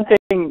one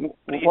thing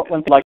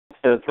I'd like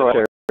to throw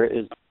out there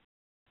is,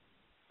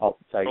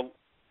 sorry.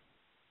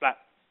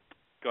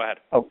 Go ahead.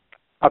 Oh,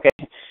 okay.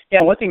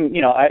 Yeah, one thing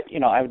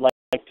I would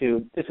like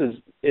to.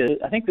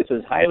 I think this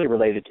is highly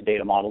related to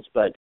data models,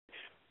 but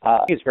I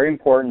think it's very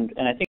important,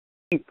 and I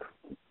think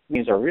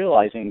companies are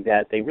realizing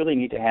that they really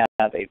need to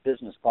have a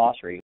business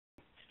glossary.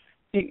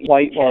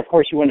 Well, of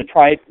course, you want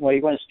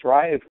to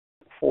strive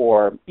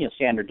for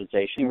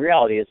standardization. In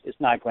reality, it's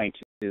not going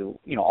to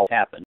all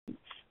happen.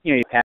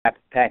 You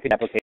package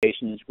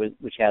applications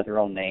which have their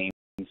own names,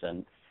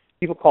 and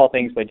people call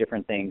things by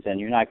different things, and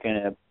you're not going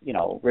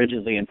to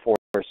rigidly enforce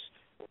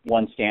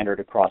one standard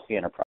across the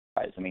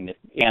enterprise. I mean,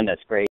 and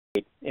that's great.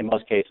 In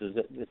most cases,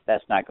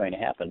 that's not going to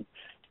happen.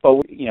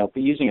 But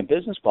using a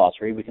business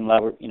glossary, we can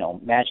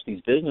match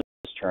these business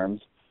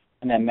terms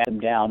and then map them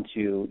down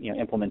to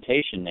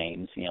implementation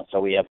names. So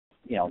we have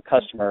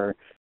customer,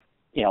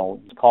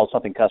 call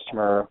something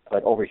customer,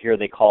 but over here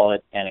they call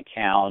it an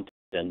account,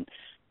 and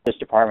this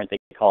department they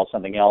call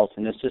something else,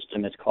 and this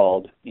system is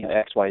called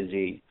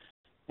XYZ,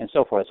 and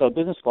so forth. So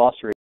business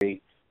glossary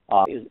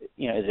is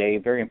a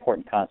very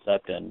important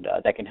concept, and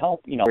that can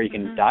help where you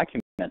can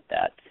document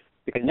that,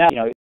 because now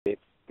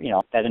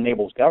that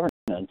enables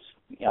governance,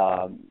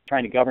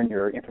 trying to govern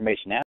your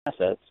information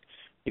assets.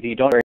 If you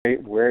don't know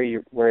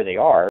where they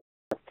are,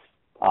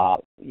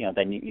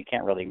 then you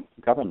can't really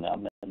govern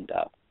them. And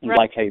right.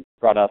 Like how you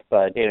brought up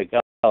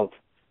DataGov with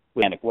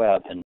Atlantic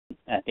Web, and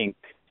I think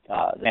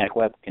Atlantic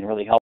Web can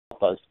really help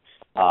us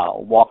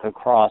walk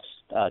across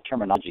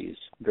terminologies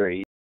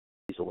very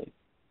easily.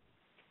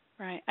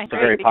 Right. It's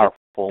very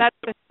powerful.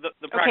 Okay,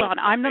 hold on.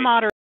 I'm the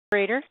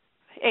moderator.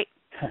 Hey.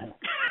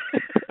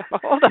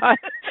 Hold on.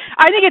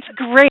 I think it's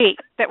great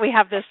that we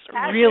have this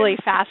really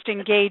fast,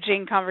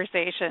 engaging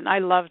conversation. I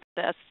love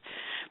this.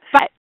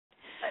 But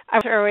I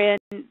would throw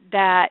in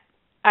that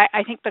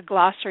I think the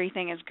glossary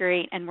thing is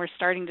great, and we're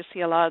starting to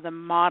see a lot of the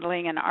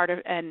modeling and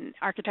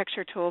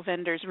architecture tool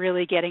vendors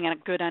really getting a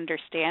good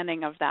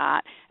understanding of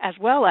that, as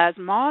well as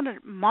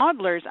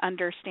modelers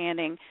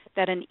understanding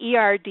that an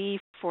ERD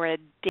for a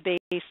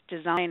database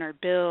design or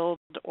build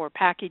or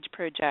package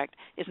project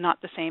is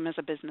not the same as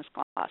a business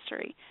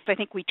glossary. So I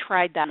think we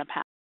tried that in the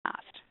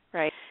past,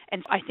 right?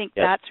 And I think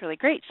that's really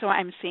great. So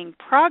I'm seeing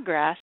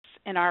progress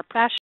in our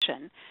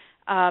profession.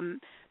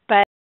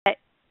 But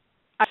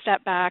I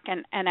step back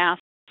and ask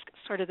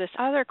sort of this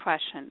other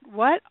question.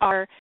 What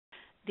are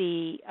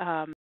the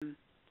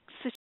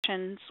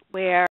situations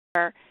where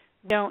we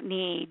don't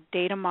need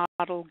data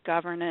model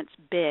governance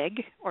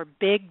big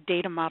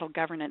data model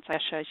governance, I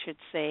should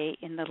say,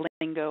 in the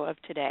lingo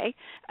of today?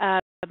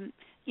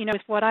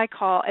 With what I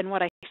call and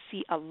what I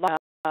see a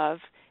lot of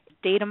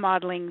data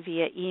modeling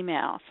via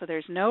email. So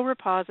there's no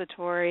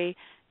repository,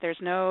 there's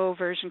no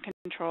version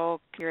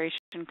control,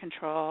 configuration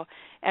control.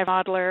 Every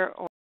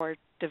modeler or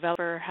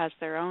developer has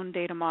their own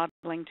data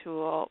modeling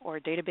tool or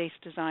database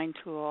design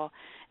tool,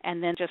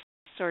 and then just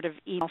sort of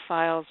email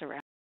files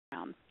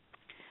around,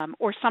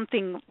 or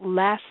something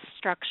less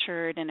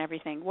structured and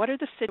everything. What are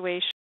the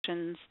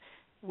situations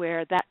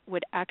where that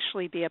would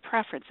actually be a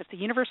preference? If the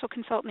universal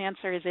consultant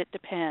answer is it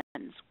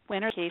depends,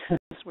 when are cases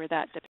where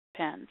that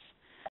depends?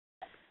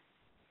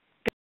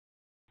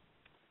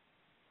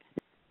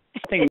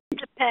 It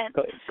depends.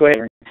 Go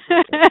ahead.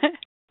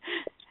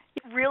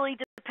 It really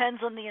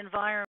depends on the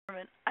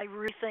environment. I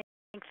really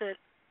think that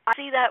I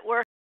see that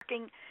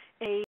working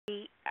a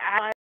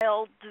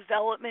agile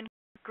development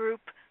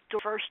group to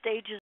first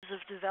stages of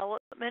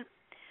development.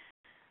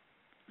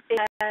 It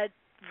had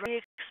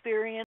very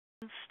experienced,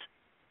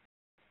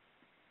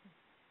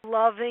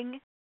 loving,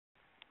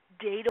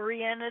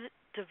 data-oriented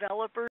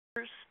developers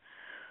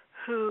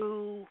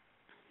who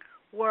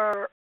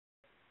were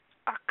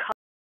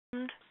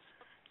accustomed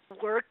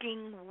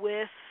working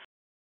with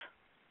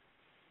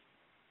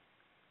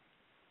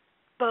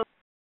both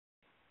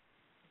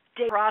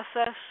data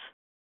process.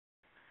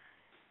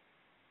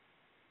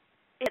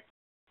 It's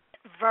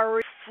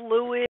very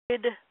fluid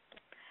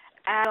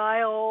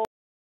agile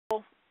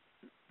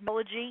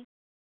methodology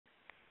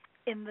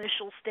in the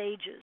initial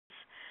stages.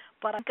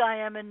 But I think I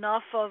am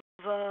enough of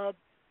a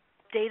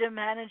data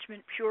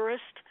management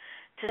purist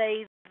to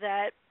say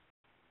that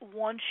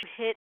once you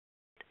hit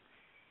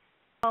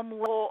some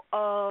level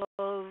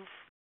of,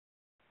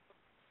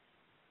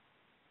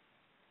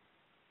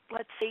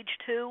 let's say, stage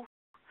 2,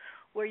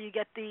 where you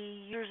get the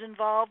users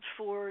involved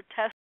for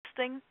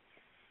testing,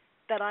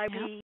 that I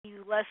be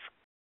less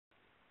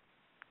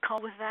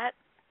calm with that.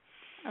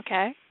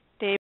 Okay.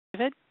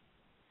 David?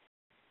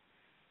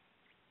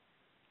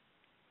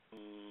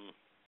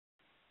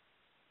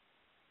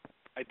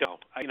 I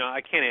don't.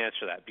 I can't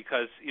answer that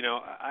because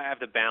I have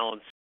to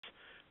balance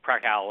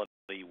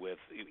practicality with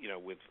the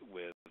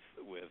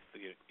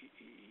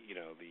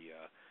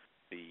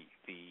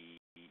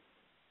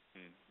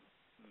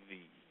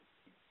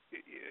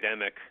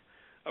academic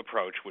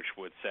approach, which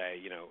would say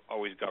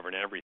always govern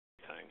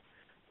everything.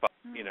 But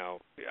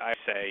I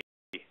say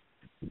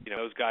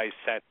those guys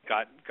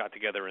got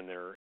together in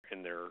their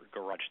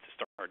garage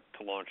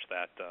to launch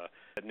that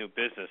new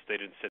business. They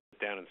didn't sit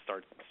down and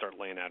start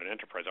laying out an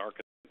enterprise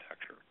architecture.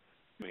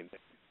 I mean,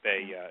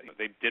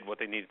 they did what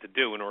they needed to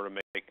do in order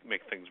to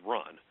make things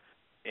run,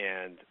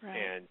 and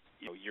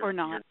you're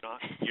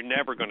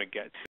never going to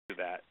get to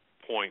that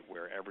point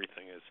where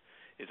everything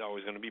is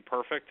always going to be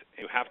perfect.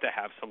 You have to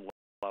have some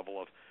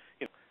level of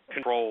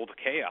controlled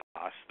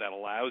chaos that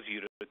allows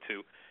you to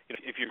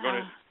if you're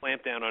going to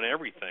clamp down on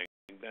everything,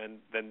 then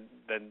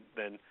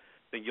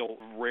you'll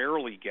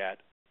rarely get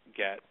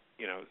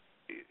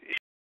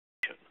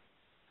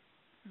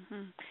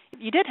Mm-hmm.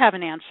 You did have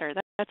an answer.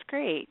 That's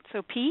great.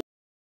 So Pete?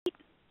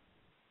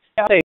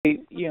 I'll say,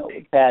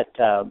 that,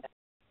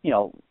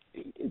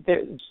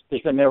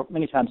 there's been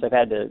many times I've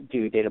had to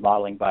do data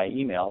modeling by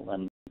email,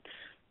 and,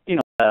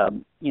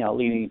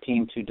 leading a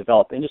team to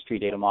develop industry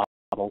data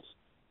models,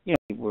 we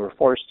were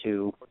forced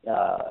to,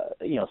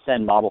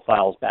 send model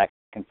files back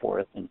and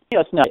forth, and,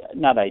 it's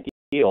not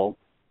ideal,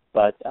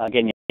 but,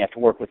 again, you have to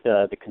work with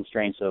the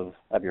constraints of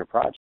your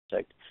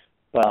project.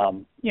 But,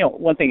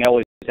 one thing I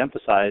always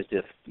emphasized,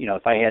 if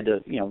I had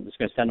to, was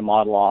going to send a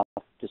model off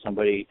to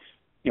somebody,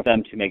 for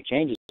them to make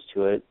changes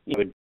to it,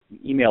 would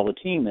email the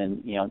team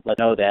and, let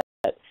them know that,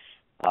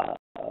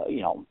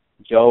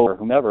 Joe or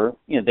whomever,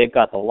 they've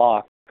got the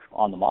lock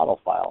on the model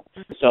file.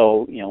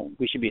 So,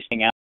 we should be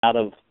staying out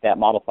of that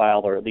model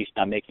file, or at least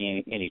not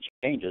making any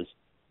changes.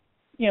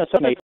 So how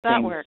does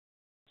that work?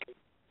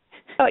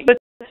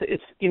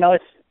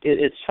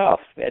 It's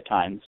tough at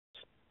times.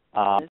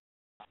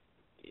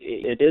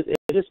 It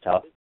is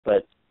tough,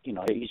 but you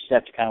just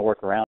have to kind of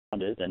work around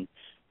it. And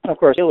of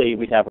course, really,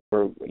 we'd have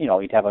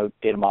a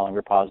data modeling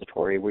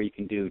repository where you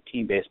can do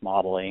team-based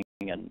modeling,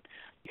 and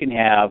you can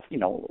have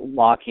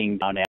locking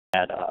down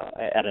at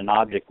an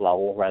object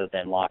level rather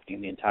than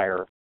locking the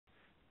entire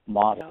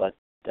model. But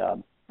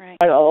right.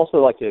 I'd also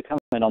like to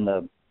comment on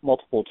the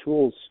multiple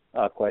tools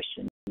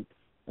question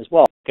as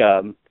well.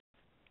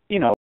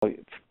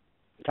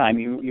 Time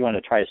you want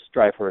to try to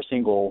strive for a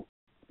single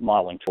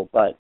modeling tool,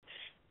 but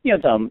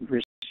some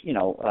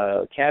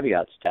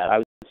caveats to that. I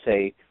would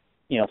say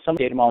some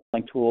data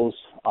modeling tools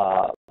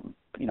have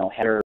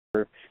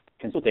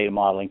console data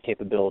modeling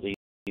capabilities,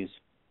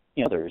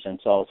 others, and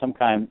so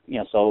sometimes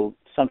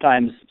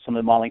some of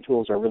the modeling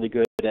tools are really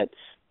good at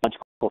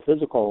logical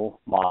physical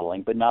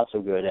modeling, but not so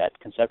good at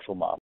conceptual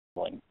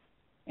modeling.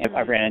 And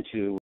I've ran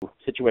into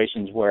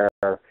situations where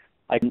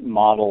I can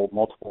model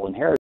multiple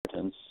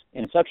inheritance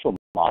in a conceptual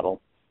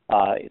model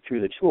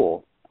through the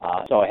tool.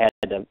 So I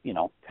had to,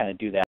 kind of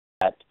do that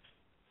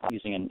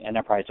using an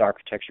enterprise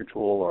architecture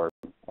tool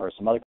or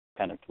some other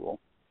kind of tool.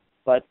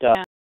 But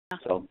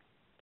so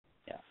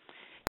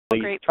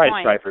you try to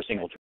strive for a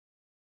single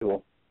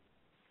tool.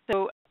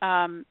 So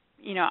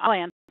I'll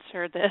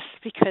answer this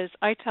because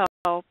I tell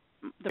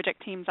the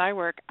project teams I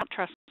work, I don't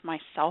trust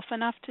myself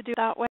enough to do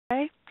that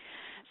way.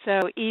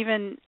 So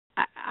even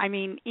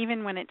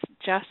when it's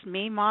just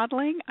me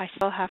modeling, I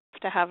still have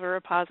to have a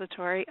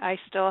repository. I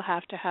still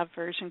have to have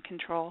version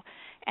control.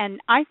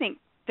 And I think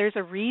there's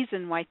a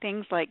reason why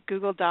things like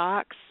Google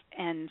Docs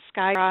and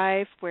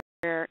SkyDrive,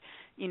 where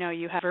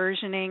you have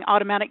versioning,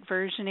 automatic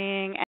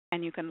versioning,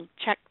 and you can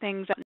check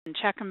things out and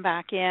check them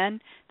back in.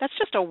 That's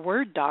just a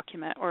Word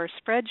document or a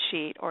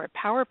spreadsheet or a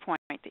PowerPoint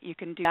that you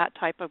can do that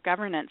type of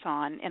governance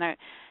on in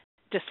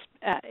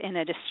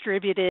a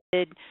distributed,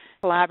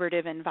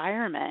 collaborative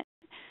environment.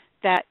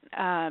 That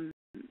I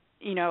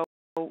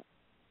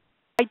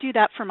do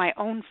that for my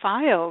own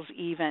files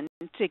even,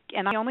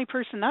 and I'm the only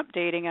person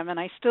updating them, and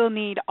I still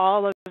need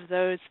all of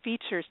those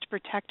features to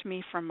protect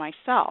me from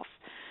myself.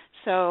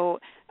 So,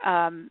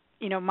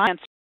 my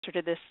answer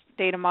to this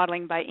data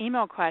modeling by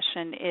email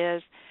question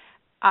is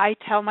I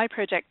tell my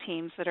project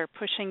teams that are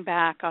pushing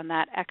back on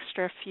that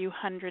extra few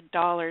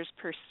 $100s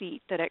per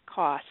seat that it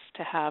costs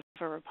to have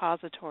a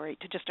repository,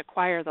 to just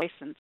acquire the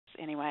license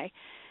anyway,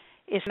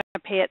 is going to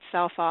pay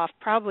itself off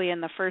probably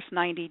in the first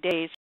 90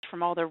 days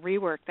from all the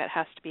rework that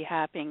has to be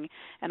happening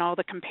and all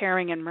the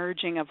comparing and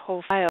merging of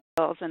whole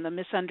files and the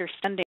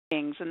misunderstanding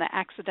and the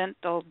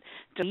accidental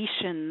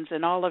deletions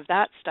and all of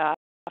that stuff,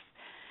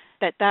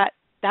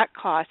 that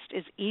cost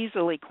is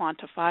easily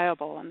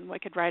quantifiable, and we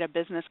could write a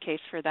business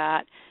case for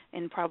that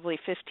in probably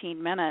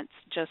 15 minutes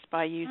just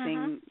by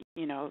using,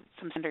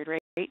 some standard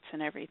rates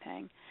and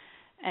everything.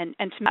 And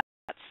to me,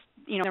 that's,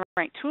 the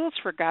right tools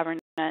for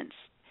governance.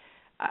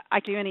 I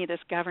do any of this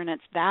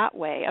governance that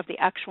way of the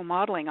actual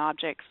modeling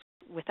objects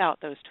without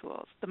those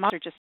tools. The models are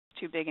just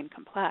too big and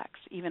complex,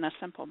 even a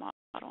simple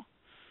model.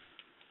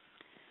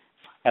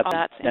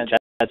 That's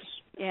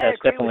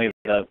definitely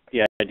the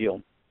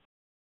ideal.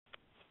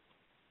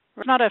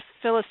 It's not a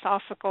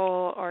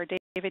philosophical, or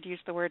David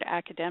used the word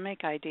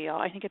academic ideal.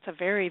 I think it's a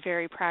very,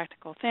 very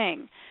practical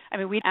thing. I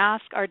mean, we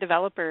ask our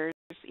developers,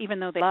 even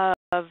though they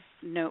love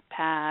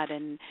Notepad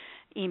and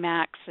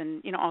Emacs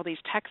and all these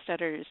text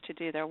editors to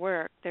do their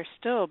work, they're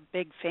still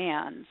big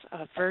fans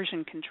of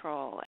version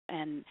control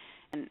and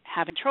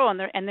having control.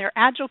 And they're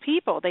agile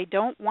people. They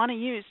don't want to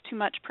use too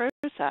much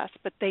process,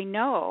 but they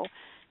know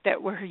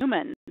that we're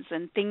humans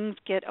and things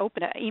get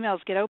open,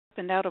 emails get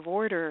opened out of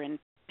order, and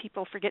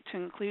people forget to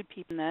include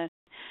people in the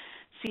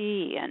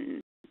C,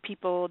 and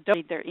people don't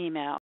read their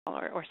email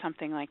or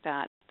something like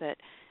that. That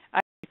I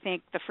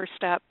think the first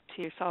step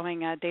to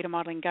solving a data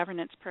modeling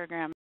governance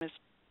program is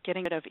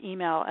getting rid of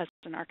email as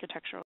an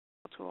architectural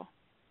tool.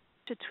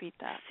 To tweet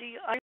that. See,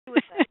 I agree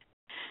with that.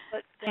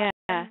 But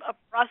I'm a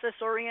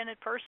process-oriented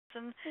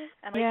person,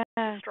 and I'm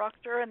an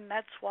instructor, and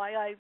that's why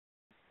I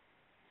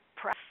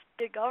press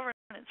data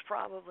governance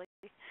probably.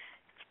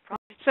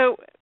 So,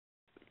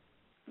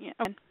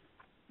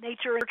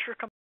 nature and nurture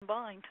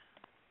combined.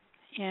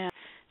 Yeah.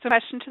 So the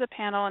question to the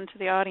panel and to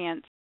the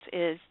audience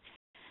is,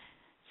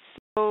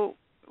 so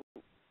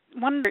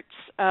one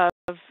part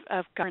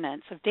of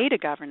governance, of data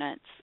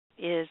governance,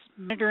 is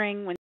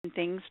monitoring when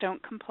things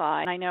don't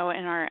comply. I know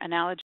in our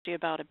analogy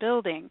about a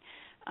building,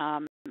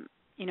 an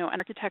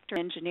architect or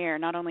engineer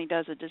not only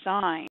does a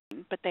design,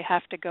 but they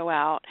have to go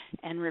out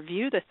and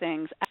review the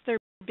things as they're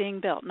being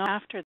built, not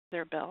after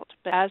they're built,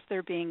 but as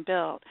they're being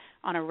built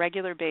on a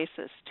regular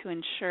basis to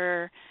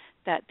ensure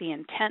that the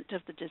intent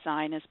of the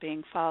design is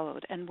being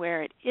followed. And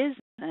where it isn't,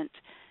 you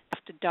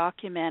have to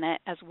document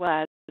it as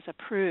well as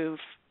approve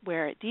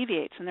where it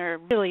deviates. And there are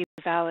really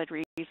valid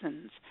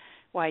reasons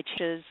why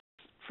changes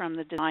from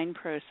the design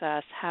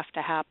process have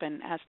to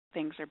happen as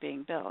things are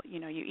being built.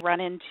 You run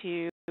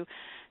into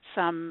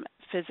some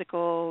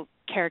physical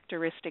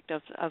characteristic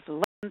of the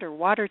land or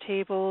water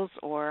tables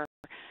or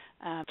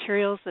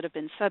materials that have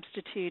been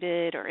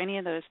substituted or any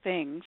of those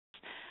things.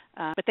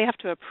 But they have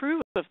to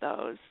approve of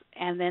those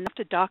and then have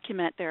to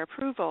document their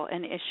approval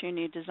and issue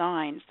new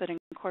designs that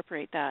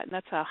incorporate that. And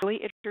that's a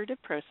highly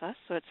iterative process,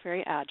 so it's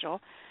very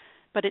agile.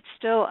 But it's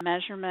still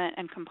measurement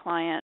and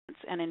compliance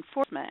and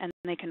enforcement. And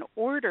they can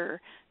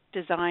order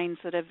designs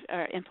that have,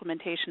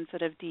 implementations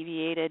that have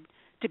deviated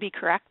to be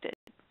corrected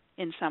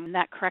in some. And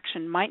that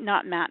correction might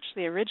not match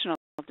the original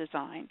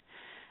design.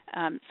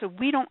 So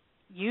we don't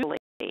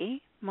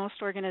usually,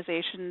 most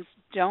organizations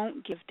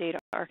don't give data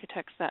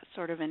architects that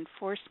sort of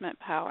enforcement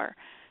power.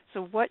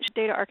 So what should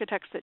data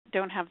architects that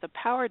don't have the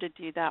power to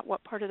do that,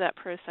 what part of that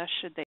process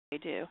should they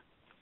do?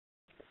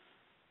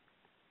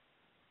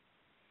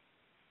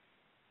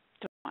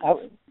 I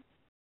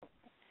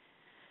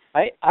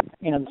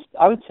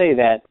would say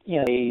that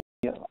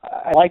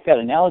I like that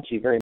analogy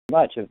very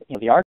much of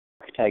the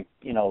architect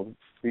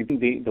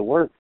reviewing the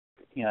work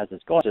as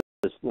it's going,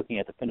 just looking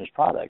at the finished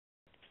product.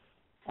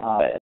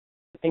 I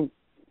think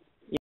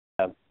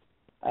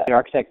the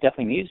architect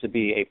definitely needs to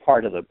be a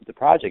part of the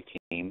project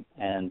team,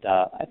 and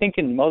I think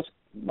in most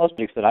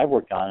projects that I've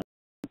worked on,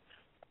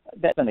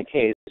 that's been the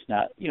case.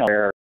 Not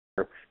where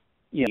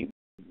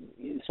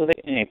so that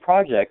in a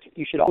project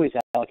you should always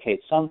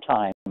allocate some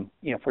time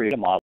for your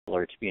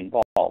modeler to be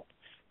involved,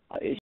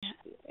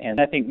 and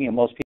I think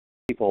most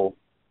people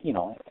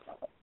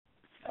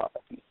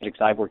projects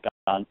I've worked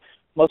on,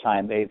 most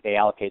of the time they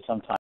allocate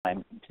some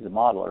time to the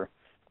modeler,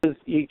 because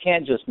you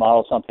can't just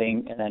model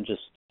something and then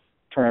just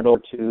turn it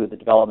over to the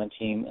development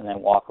team and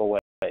then walk away.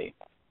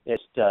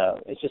 It's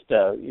just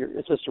a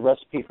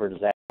recipe for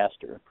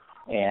disaster.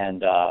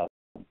 And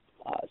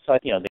so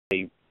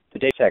the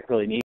data tech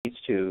really needs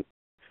to,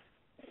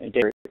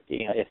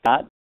 if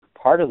not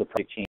part of the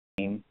project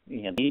team,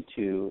 need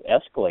to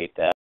escalate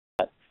that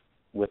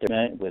with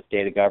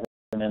data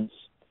governance,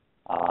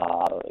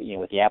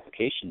 with the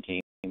application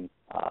team,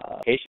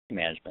 application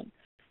management.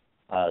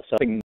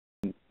 Something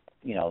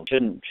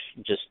shouldn't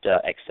just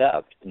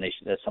accept, and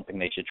that's something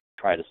they should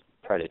try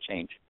to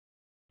change.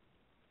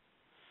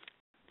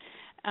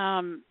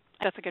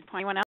 That's a good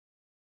point. Anyone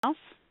else?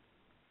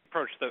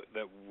 Approach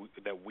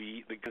that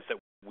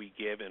we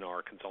give in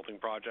our consulting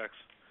projects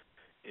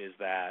is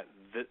that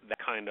that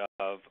kind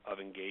of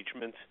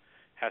engagement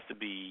has to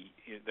be,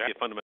 there has to be a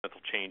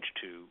fundamental change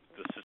to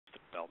the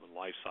system development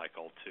life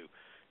cycle to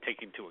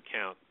take into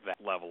account that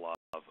level of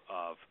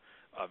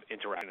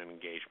interaction and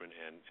engagement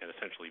and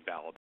essentially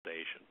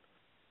validation,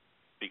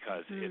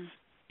 because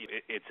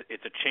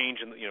it's a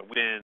change in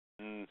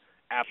within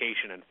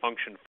application and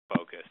function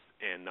focused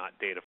and not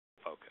data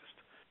focused.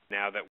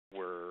 now that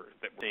we're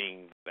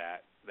seeing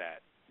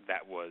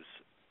that was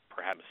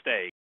perhaps a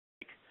mistake,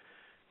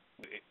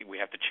 we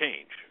have to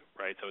change,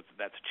 right? So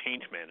that's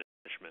change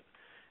management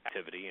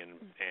activity, and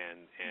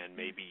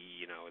maybe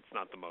it's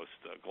not the most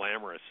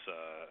glamorous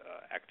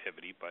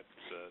activity, but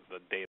the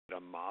data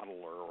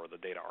modeler or the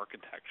data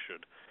architect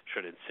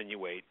should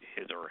insinuate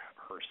his or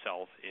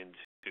herself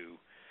into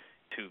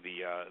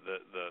the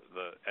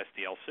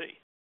SDLC.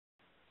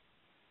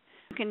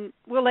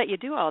 We'll let you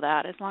do all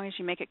that as long as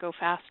you make it go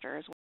faster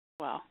as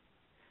well.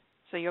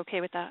 So you okay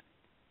with that?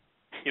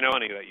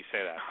 Funny that you say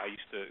that. I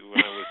used to,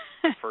 when I was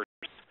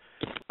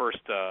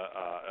first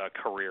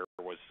career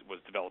was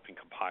developing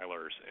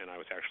compilers, and I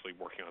was actually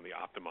working on the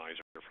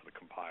optimizer for the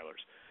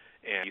compilers.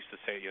 And I used to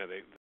say,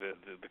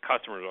 the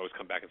customers would always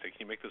come back and say,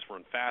 "Can you make this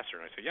run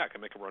faster?" And I said, "Yeah, I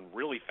can make it run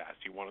really fast.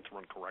 Do you want it to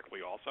run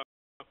correctly also?"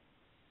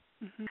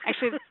 Mm-hmm.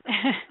 Actually,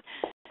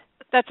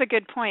 that's a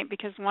good point,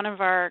 because one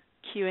of our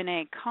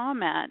Q&A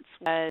comments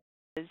was,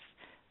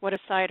 what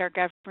aside our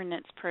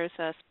governance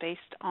process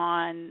based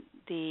on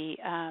the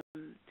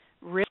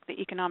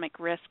the economic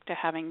risk to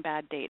having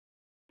bad data.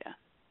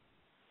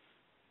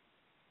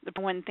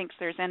 No one thinks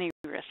there's any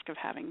risk of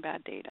having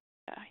bad data,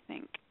 I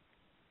think.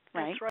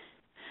 Right? That's right.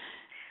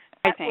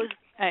 I think.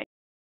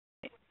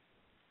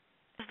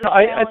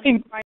 I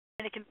think trying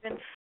to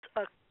convince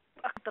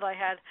that I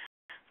had,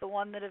 the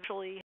one that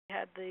eventually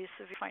had the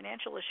severe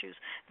financial issues,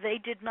 they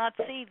did not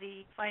see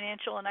the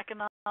financial and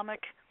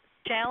economic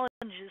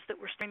challenges that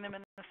were staring them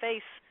in the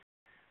face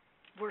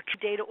were too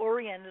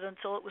data-oriented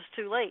until it was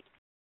too late.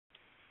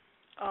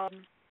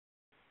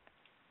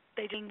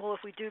 They think, well,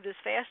 if we do this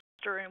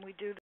faster and we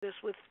do this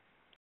with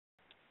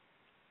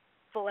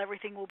full,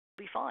 everything will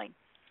be fine.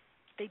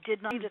 They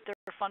did not see that their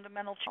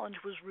fundamental challenge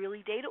was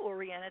really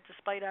data-oriented,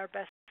 despite our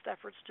best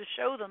efforts to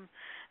show them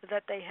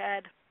that they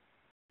had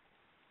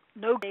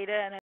no data,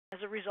 and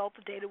as a result,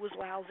 the data was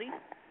lousy,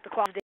 the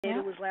quality of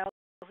data was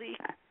lousy,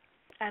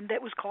 and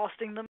that was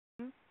costing them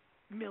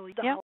millions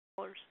of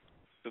dollars.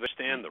 So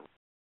they understand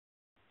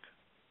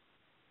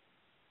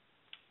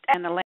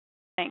and the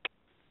link.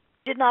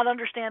 Did not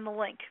understand the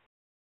link.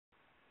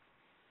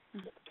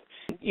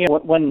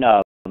 One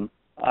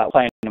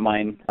client of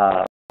mine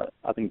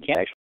up in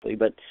Canada, actually,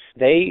 but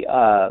they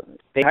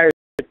hired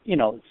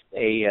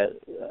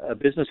a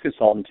business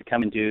consultant to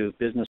come and do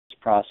business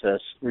process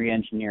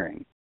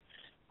re-engineering.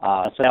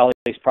 So now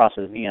this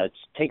process, it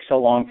takes so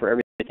long for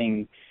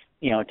everything,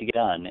 to get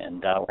done,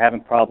 and we're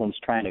having problems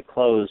trying to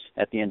close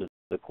at the end of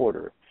the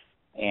quarter.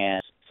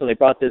 And so they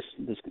brought this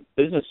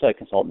business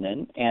consultant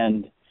in,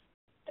 and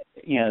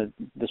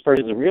this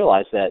person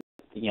realized that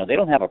they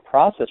don't have a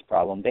process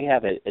problem; they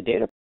have a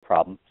data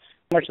problem.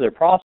 So much of their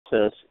process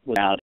was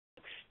about,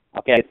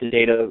 okay, I get the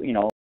data,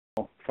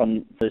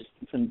 from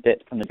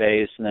the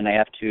base, and then I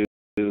have to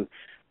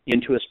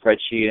into a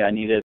spreadsheet. I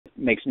need to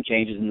make some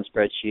changes in the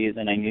spreadsheet,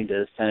 and I need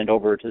to send it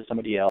over to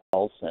somebody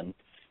else, and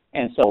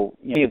so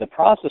the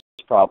process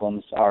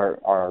problems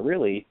are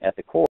really at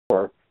the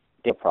core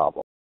data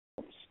problems.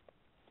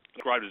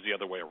 Described as the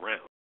other way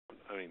around.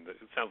 I mean,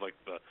 it sounds like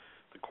the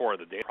core of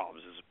the data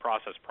problems is a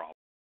process problem.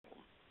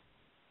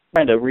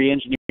 Trying to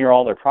re-engineer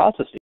all their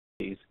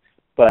processes,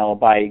 but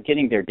by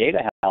getting their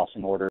data house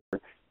in order,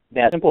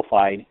 that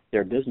simplified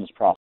their business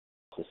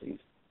processes.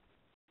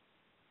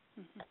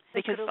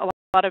 Because a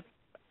lot of,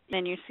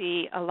 then you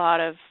see a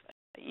lot of,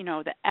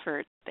 the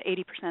effort, the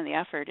 80% of the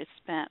effort is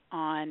spent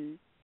on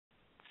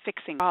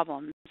fixing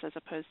problems as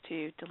opposed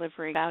to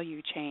delivering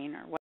value chain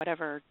or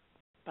whatever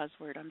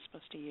buzzword I'm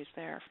supposed to use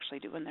there, actually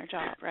doing their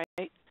job,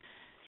 right?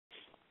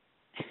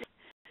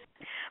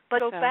 But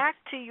go back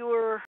to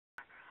your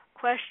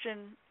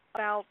question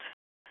about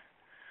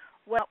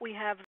whether we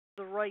have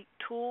the right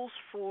tools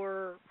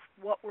for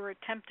what we're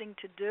attempting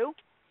to do.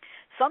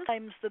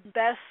 Sometimes the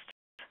best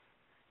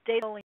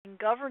data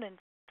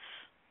governance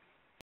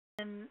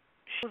can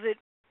show that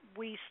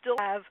we still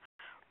have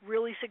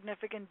really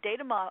significant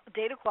data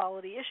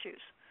quality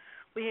issues.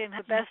 We can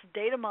have the best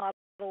data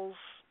models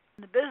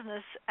in the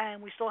business,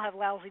 and we still have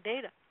lousy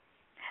data,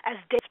 as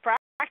data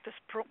practice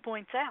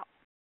points out.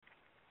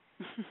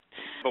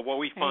 But what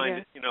we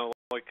find,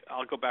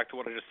 I'll go back to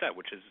what I just said,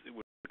 which is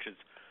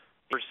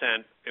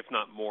percent, if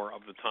not more,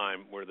 of the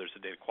time where there's a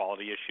data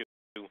quality issue,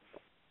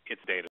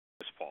 it's data's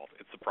fault.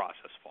 It's the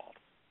process fault.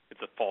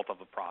 It's a fault of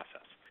the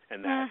process,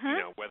 and that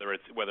whether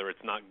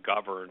it's not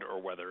governed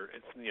or whether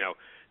it's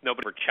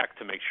nobody ever checked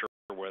to make sure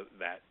whether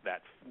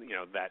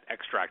that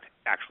extract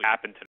actually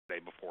happened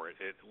today before it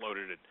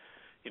loaded it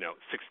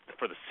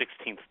for the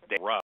 16th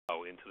day row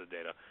into the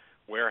data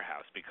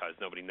warehouse because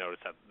nobody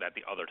noticed that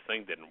the other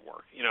thing didn't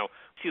work. We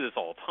see this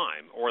all the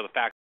time, or the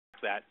fact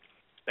that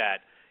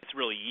it's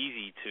really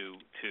easy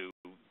to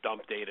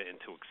dump data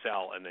into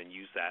Excel and then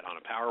use that on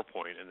a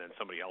PowerPoint, and then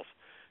somebody else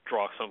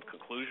draw some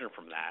conclusion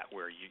from that,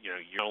 where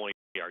not only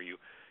are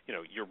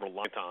you're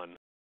reliant on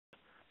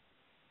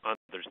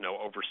there's no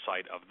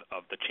oversight of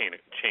the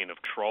chain of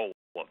control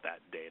of that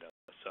data.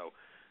 So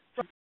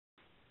so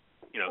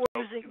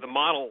the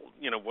model,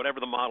 whatever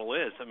the model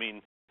is, I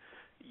mean,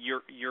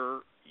 you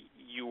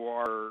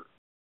are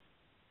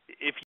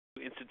if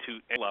you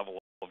institute any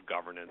level of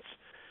governance,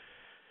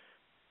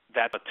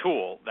 that's a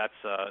tool. That's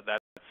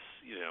that's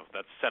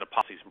a set of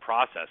policies and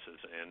processes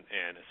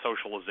and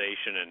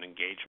socialization and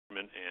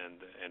engagement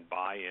and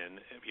buy-in,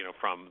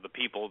 from the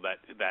people that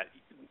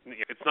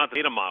it's not the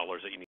data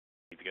modelers that you need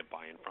to get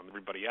buy-in from,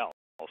 everybody else.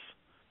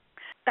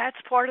 That's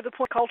part of the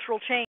point, cultural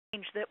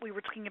change that we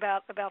were talking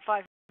about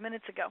 5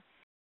 minutes ago.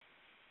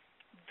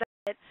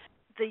 That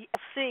the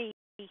LC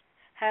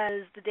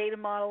has the data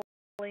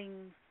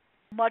modeling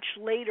much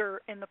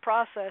later in the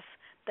process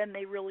than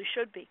they really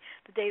should be.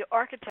 The data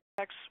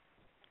architects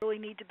really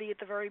need to be at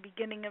the very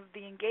beginning of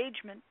the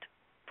engagement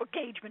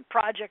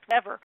project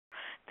ever,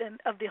 then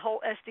of the whole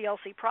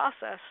SDLC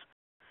process,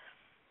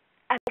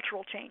 and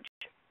cultural change,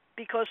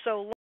 because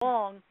so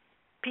long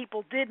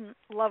people didn't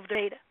love the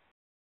data.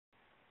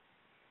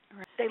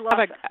 They love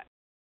it.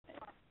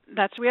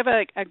 We have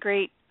a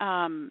great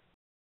observation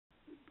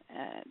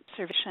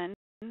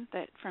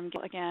that from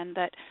Gil again,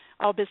 that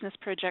all business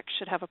projects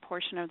should have a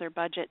portion of their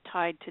budget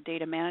tied to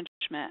data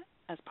management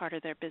as part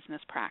of their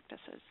business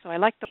practices. So I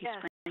like that he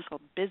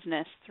sprinkled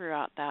business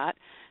throughout that,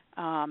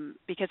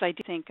 because I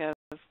do think of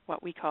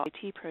what we call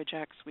IT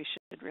projects, we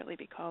should really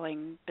be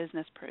calling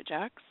business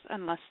projects,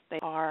 unless they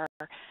are,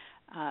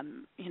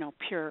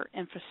 pure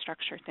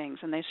infrastructure things,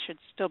 and they should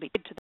still be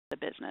good to the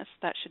business.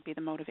 That should be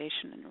the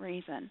motivation and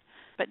reason.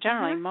 But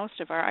generally, most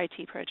of our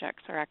IT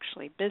projects are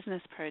actually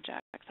business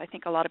projects. I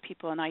think a lot of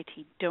people in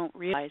IT don't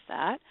realize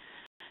that.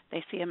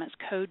 They see them as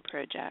code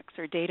projects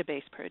or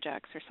database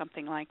projects or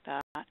something like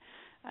that.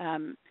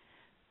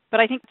 But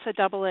I think it's a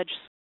double-edged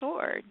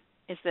sword,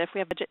 is that if we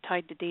have budget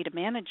tied to data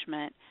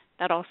management,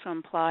 that also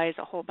implies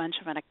a whole bunch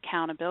of an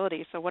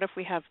accountability. So what if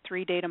we have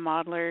 3 data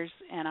modelers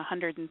and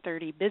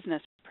 130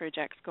 business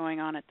projects going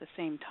on at the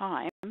same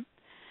time,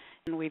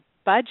 and we've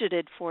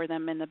budgeted for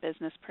them in the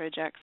business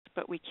projects,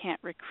 but we can't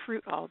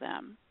recruit all of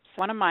them? So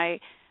one of my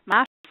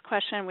last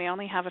question, we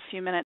only have a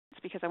few minutes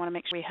because I want to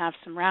make sure we have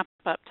some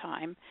wrap-up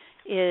time,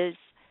 is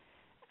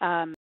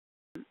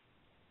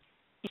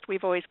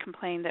we've always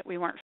complained that we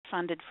weren't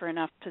funded for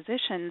enough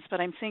positions,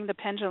 but I'm seeing the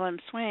pendulum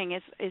swing.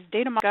 Is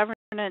data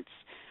governance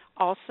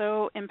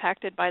also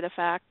impacted by the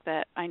fact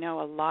that I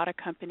know a lot of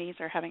companies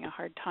are having a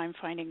hard time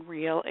finding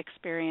real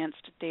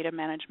experienced data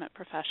management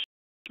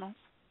professionals?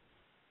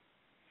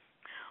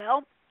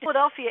 Well,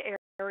 Philadelphia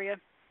area,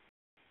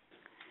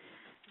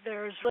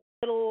 there's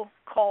little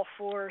call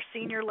for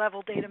senior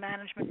level data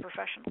management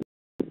professionals.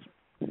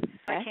 Okay.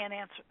 I can't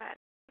answer that.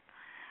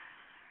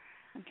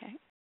 Okay.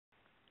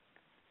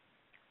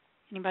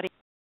 Anybody?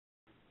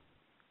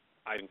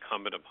 I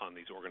incumbent upon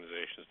these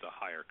organizations to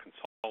hire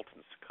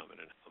consultants to come in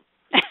and help.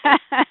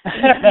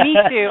 Me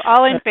too.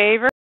 All in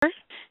favor? I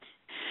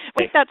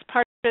think that's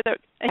part of the.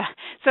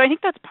 So I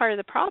think that's part of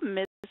the problem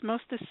is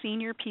most of the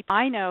senior people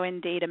I know in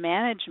data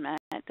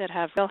management that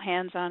have real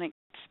hands-on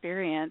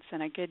experience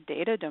in a good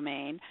data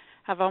domain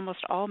have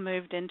almost all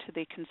moved into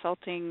the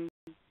consulting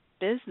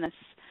business.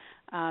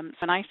 So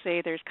when I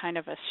say there's kind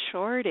of a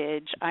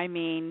shortage, I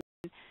mean,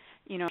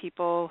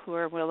 people who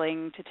are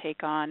willing to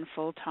take on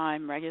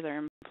full-time regular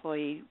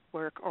employee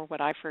work, or what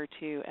I refer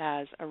to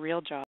as a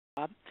real job,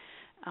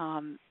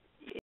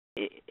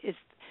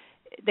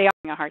 they are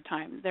having a hard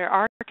time. There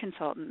are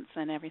consultants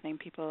and everything,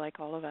 people like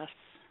all of us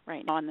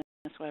right now on this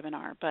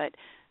webinar, but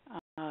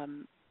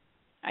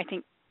I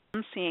think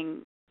I'm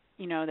seeing,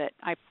 that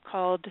I've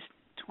called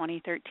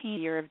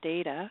 2013 year of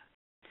data,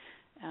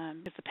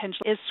 because the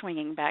pendulum is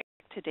swinging back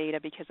to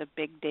data because of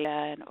big data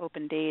and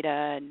open data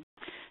and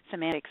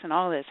semantics and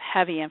all this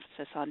heavy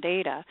emphasis on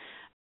data.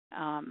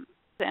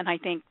 And I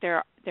think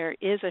there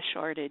is a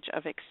shortage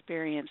of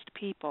experienced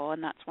people,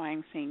 and that's why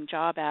I'm seeing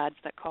job ads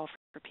that call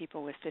for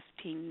people with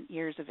 15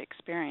 years of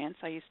experience.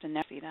 I used to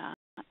never see that.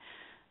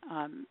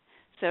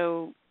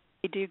 So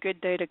we do good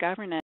data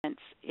governance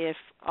if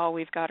all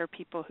we've got are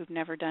people who've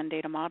never done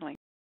data modeling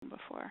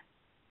before.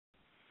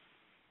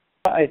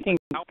 I think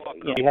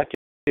you have to.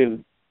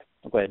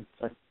 Oh, go ahead.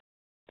 Sorry.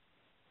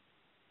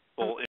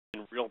 Well,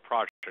 in real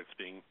projects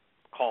being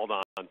called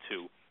on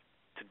to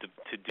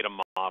data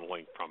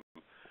modeling from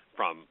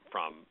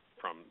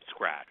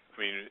scratch.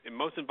 I mean, in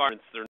most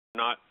environments, they're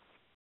not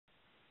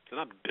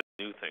building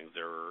new things.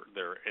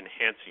 They're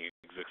enhancing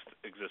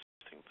existing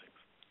things.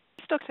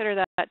 Still consider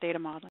that data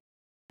modeling.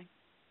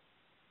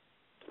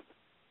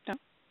 No.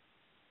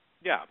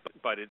 Yeah,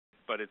 but it's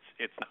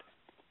not.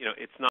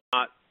 It's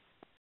not.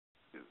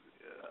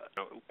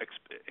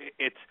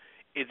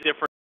 It's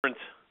different.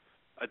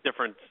 A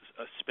different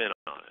spin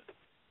on it,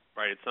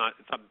 right? It's not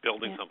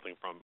building something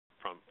from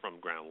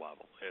ground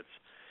level. It's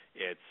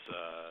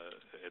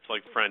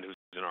like a friend who's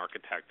an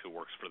architect who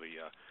works for the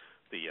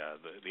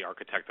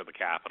architect of the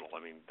Capitol.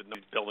 I mean,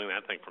 nobody's building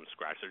that thing from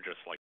scratch. They're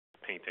just like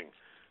painting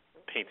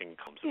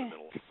comes in the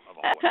middle of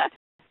all of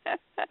it.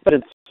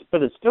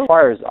 But it still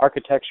requires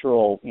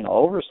architectural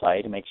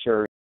oversight to make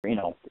sure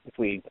if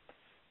we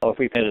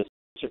finish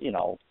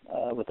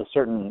with a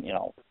certain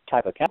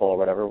type of capital or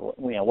whatever,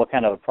 what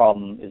kind of a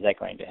problem is that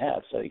going to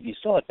have? So you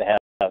still have to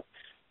have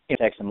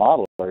architects and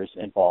modelers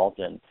involved,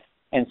 and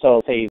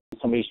so say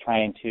somebody's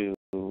trying to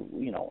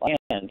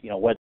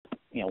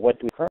what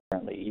do we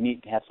currently. You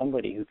need to have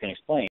somebody who can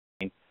explain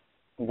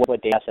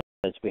what data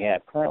assets we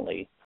have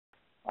currently,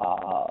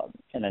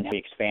 and then how we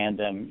expand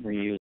them,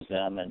 reuse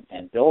them,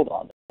 and build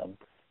on them.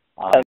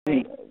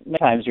 Many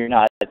times you're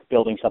not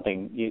building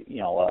something. You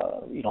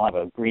don't have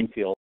a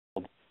greenfield,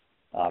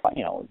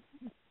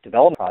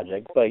 development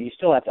project, but you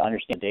still have to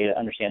understand data,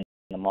 understand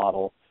the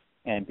model,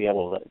 and be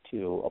able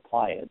to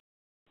apply it.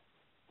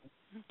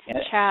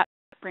 Chat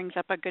brings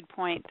up a good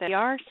point that we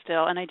are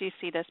still, and I do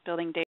see this,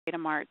 building data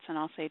marts and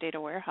I'll say data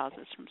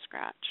warehouses from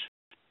scratch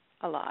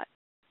a lot.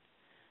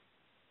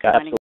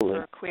 Absolutely.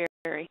 For a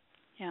query.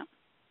 Yeah.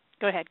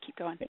 Go ahead. Keep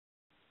going.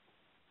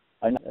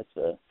 I know that's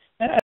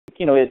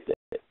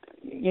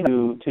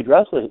to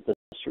address the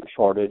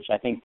shortage, I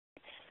think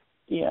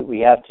we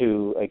have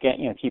to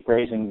again keep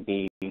raising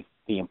the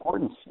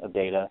importance of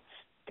data.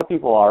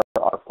 People are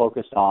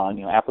focused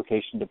on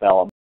application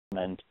development,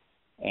 and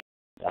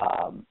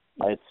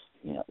it's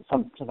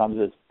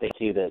sometimes they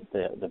see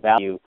the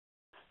value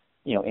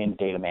in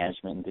data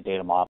management and the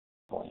data modeling,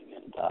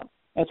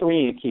 and so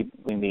we need to keep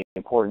the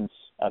importance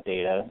of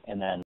data,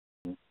 and then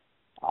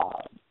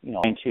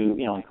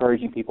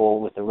encouraging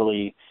people with a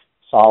really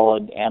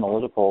solid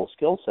analytical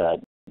skill set,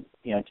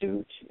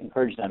 to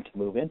encourage them to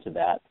move into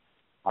that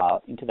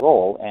into the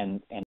role,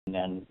 and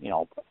then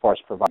of course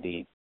provide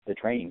the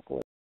training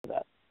for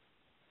that.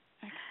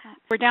 Excellent.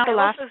 We're down to the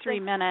last 3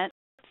 minutes.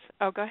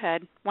 Oh, go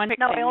ahead. One quick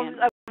thing.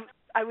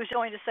 I was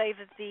going to say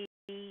that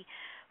the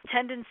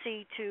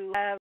tendency to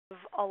have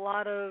a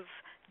lot of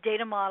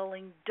data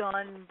modeling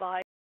done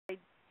by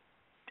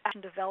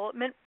action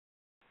development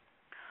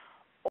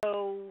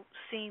also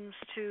seems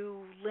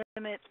to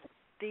limit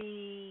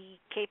the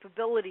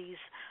capabilities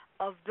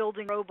of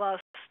building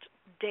robust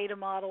data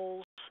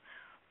models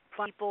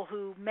for people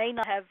who may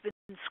not have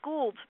been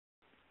schooled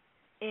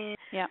in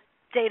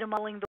data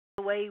modeling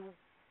the way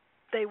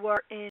they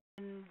were in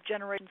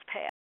generations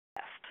past.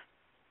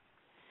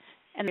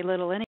 And very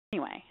little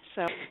anyway.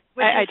 So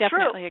I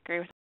definitely agree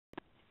with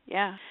that.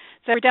 Yeah.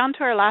 So we're down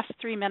to our last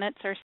 3 minutes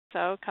or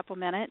so, a couple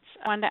minutes.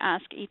 I wanted to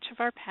ask each of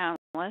our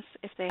panelists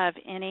if they have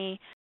any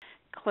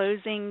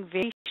closing,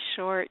 very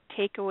short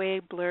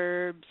takeaway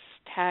blurbs,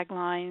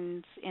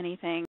 taglines,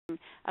 anything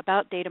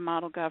about data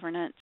model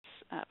governance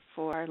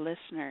for our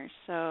listeners.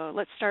 So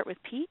let's start with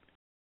Pete.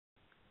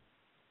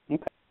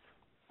 Okay.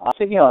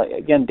 So,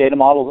 again, data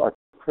models are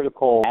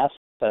critical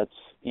assets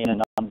in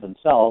and of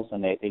themselves,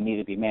 and they need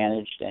to be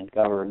managed and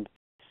governed,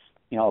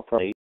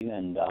 appropriately.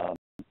 And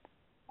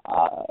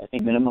I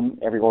think minimum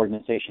every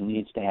organization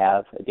needs to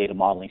have a data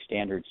modeling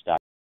standards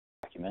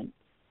document,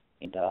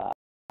 and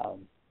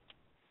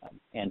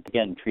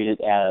again, treat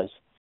it as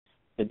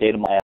the data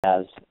model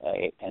as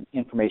an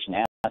information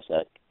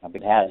asset.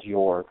 It has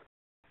your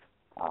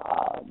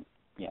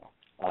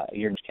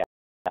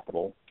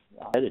capital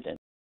headed in.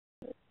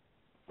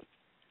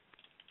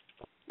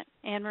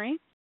 Anne-Marie?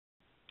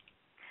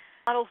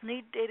 Models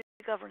need data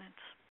governance.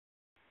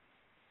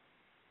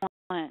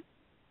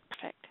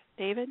 Perfect.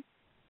 David?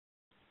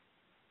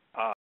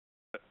 I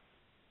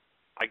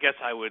guess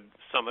I would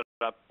sum it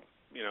up.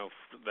 The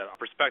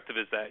perspective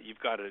is that you've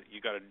got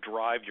to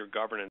drive your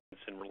governance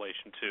in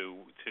relation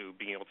to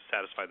being able to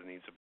satisfy the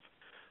needs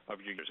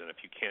of your users, and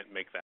if you can't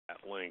make that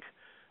link,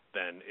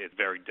 then it's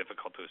very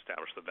difficult to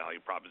establish the value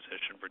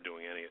proposition for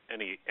doing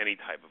any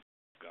type of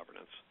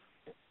governance.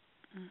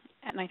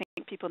 And I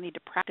think people need to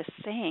practice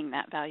saying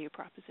that value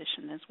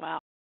proposition as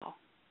well.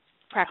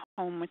 Practice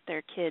home with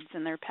their kids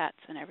and their pets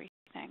and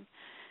everything.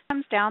 It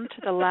comes down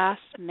to the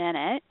last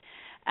minute.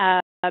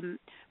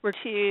 We're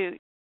to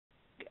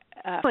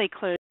really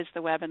close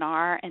the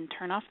webinar and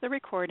turn off the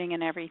recording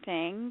and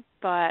everything,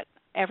 but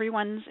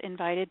everyone's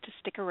invited to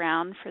stick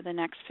around for the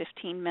next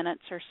 15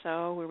 minutes or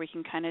so, where we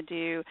can kind of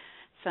do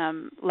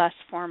some less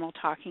formal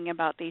talking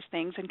about these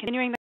things and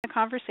continuing the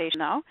conversation.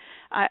 Though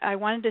I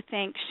wanted to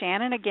thank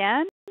Shannon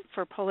again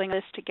for pulling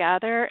this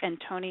together,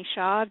 and Tony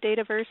Shaw of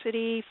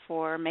DATAVERSITY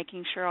for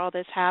making sure all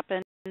this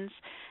happens, as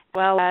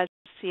well as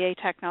CA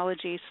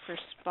Technologies for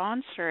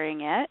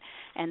sponsoring it,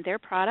 and their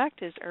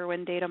product is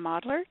Irwin Data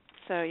Modeler.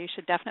 So you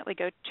should definitely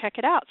go check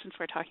it out since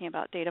we're talking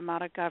about data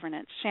model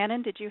governance.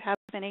 Shannon, did you have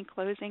any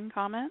closing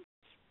comments?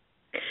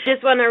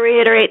 Just want to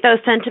reiterate those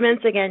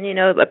sentiments again.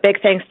 A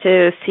big thanks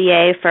to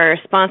CA for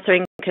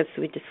sponsoring, because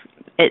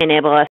it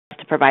enabled us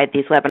to provide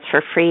these webinars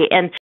for free.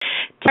 And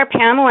to our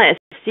panelists,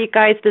 you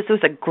guys, this was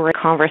a great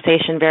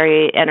conversation,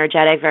 very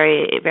energetic,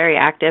 very, very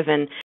active,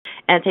 and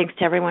thanks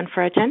to everyone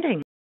for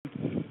attending.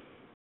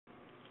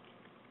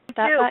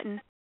 That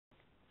button.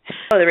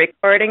 So the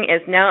recording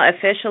is now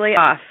officially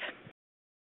off.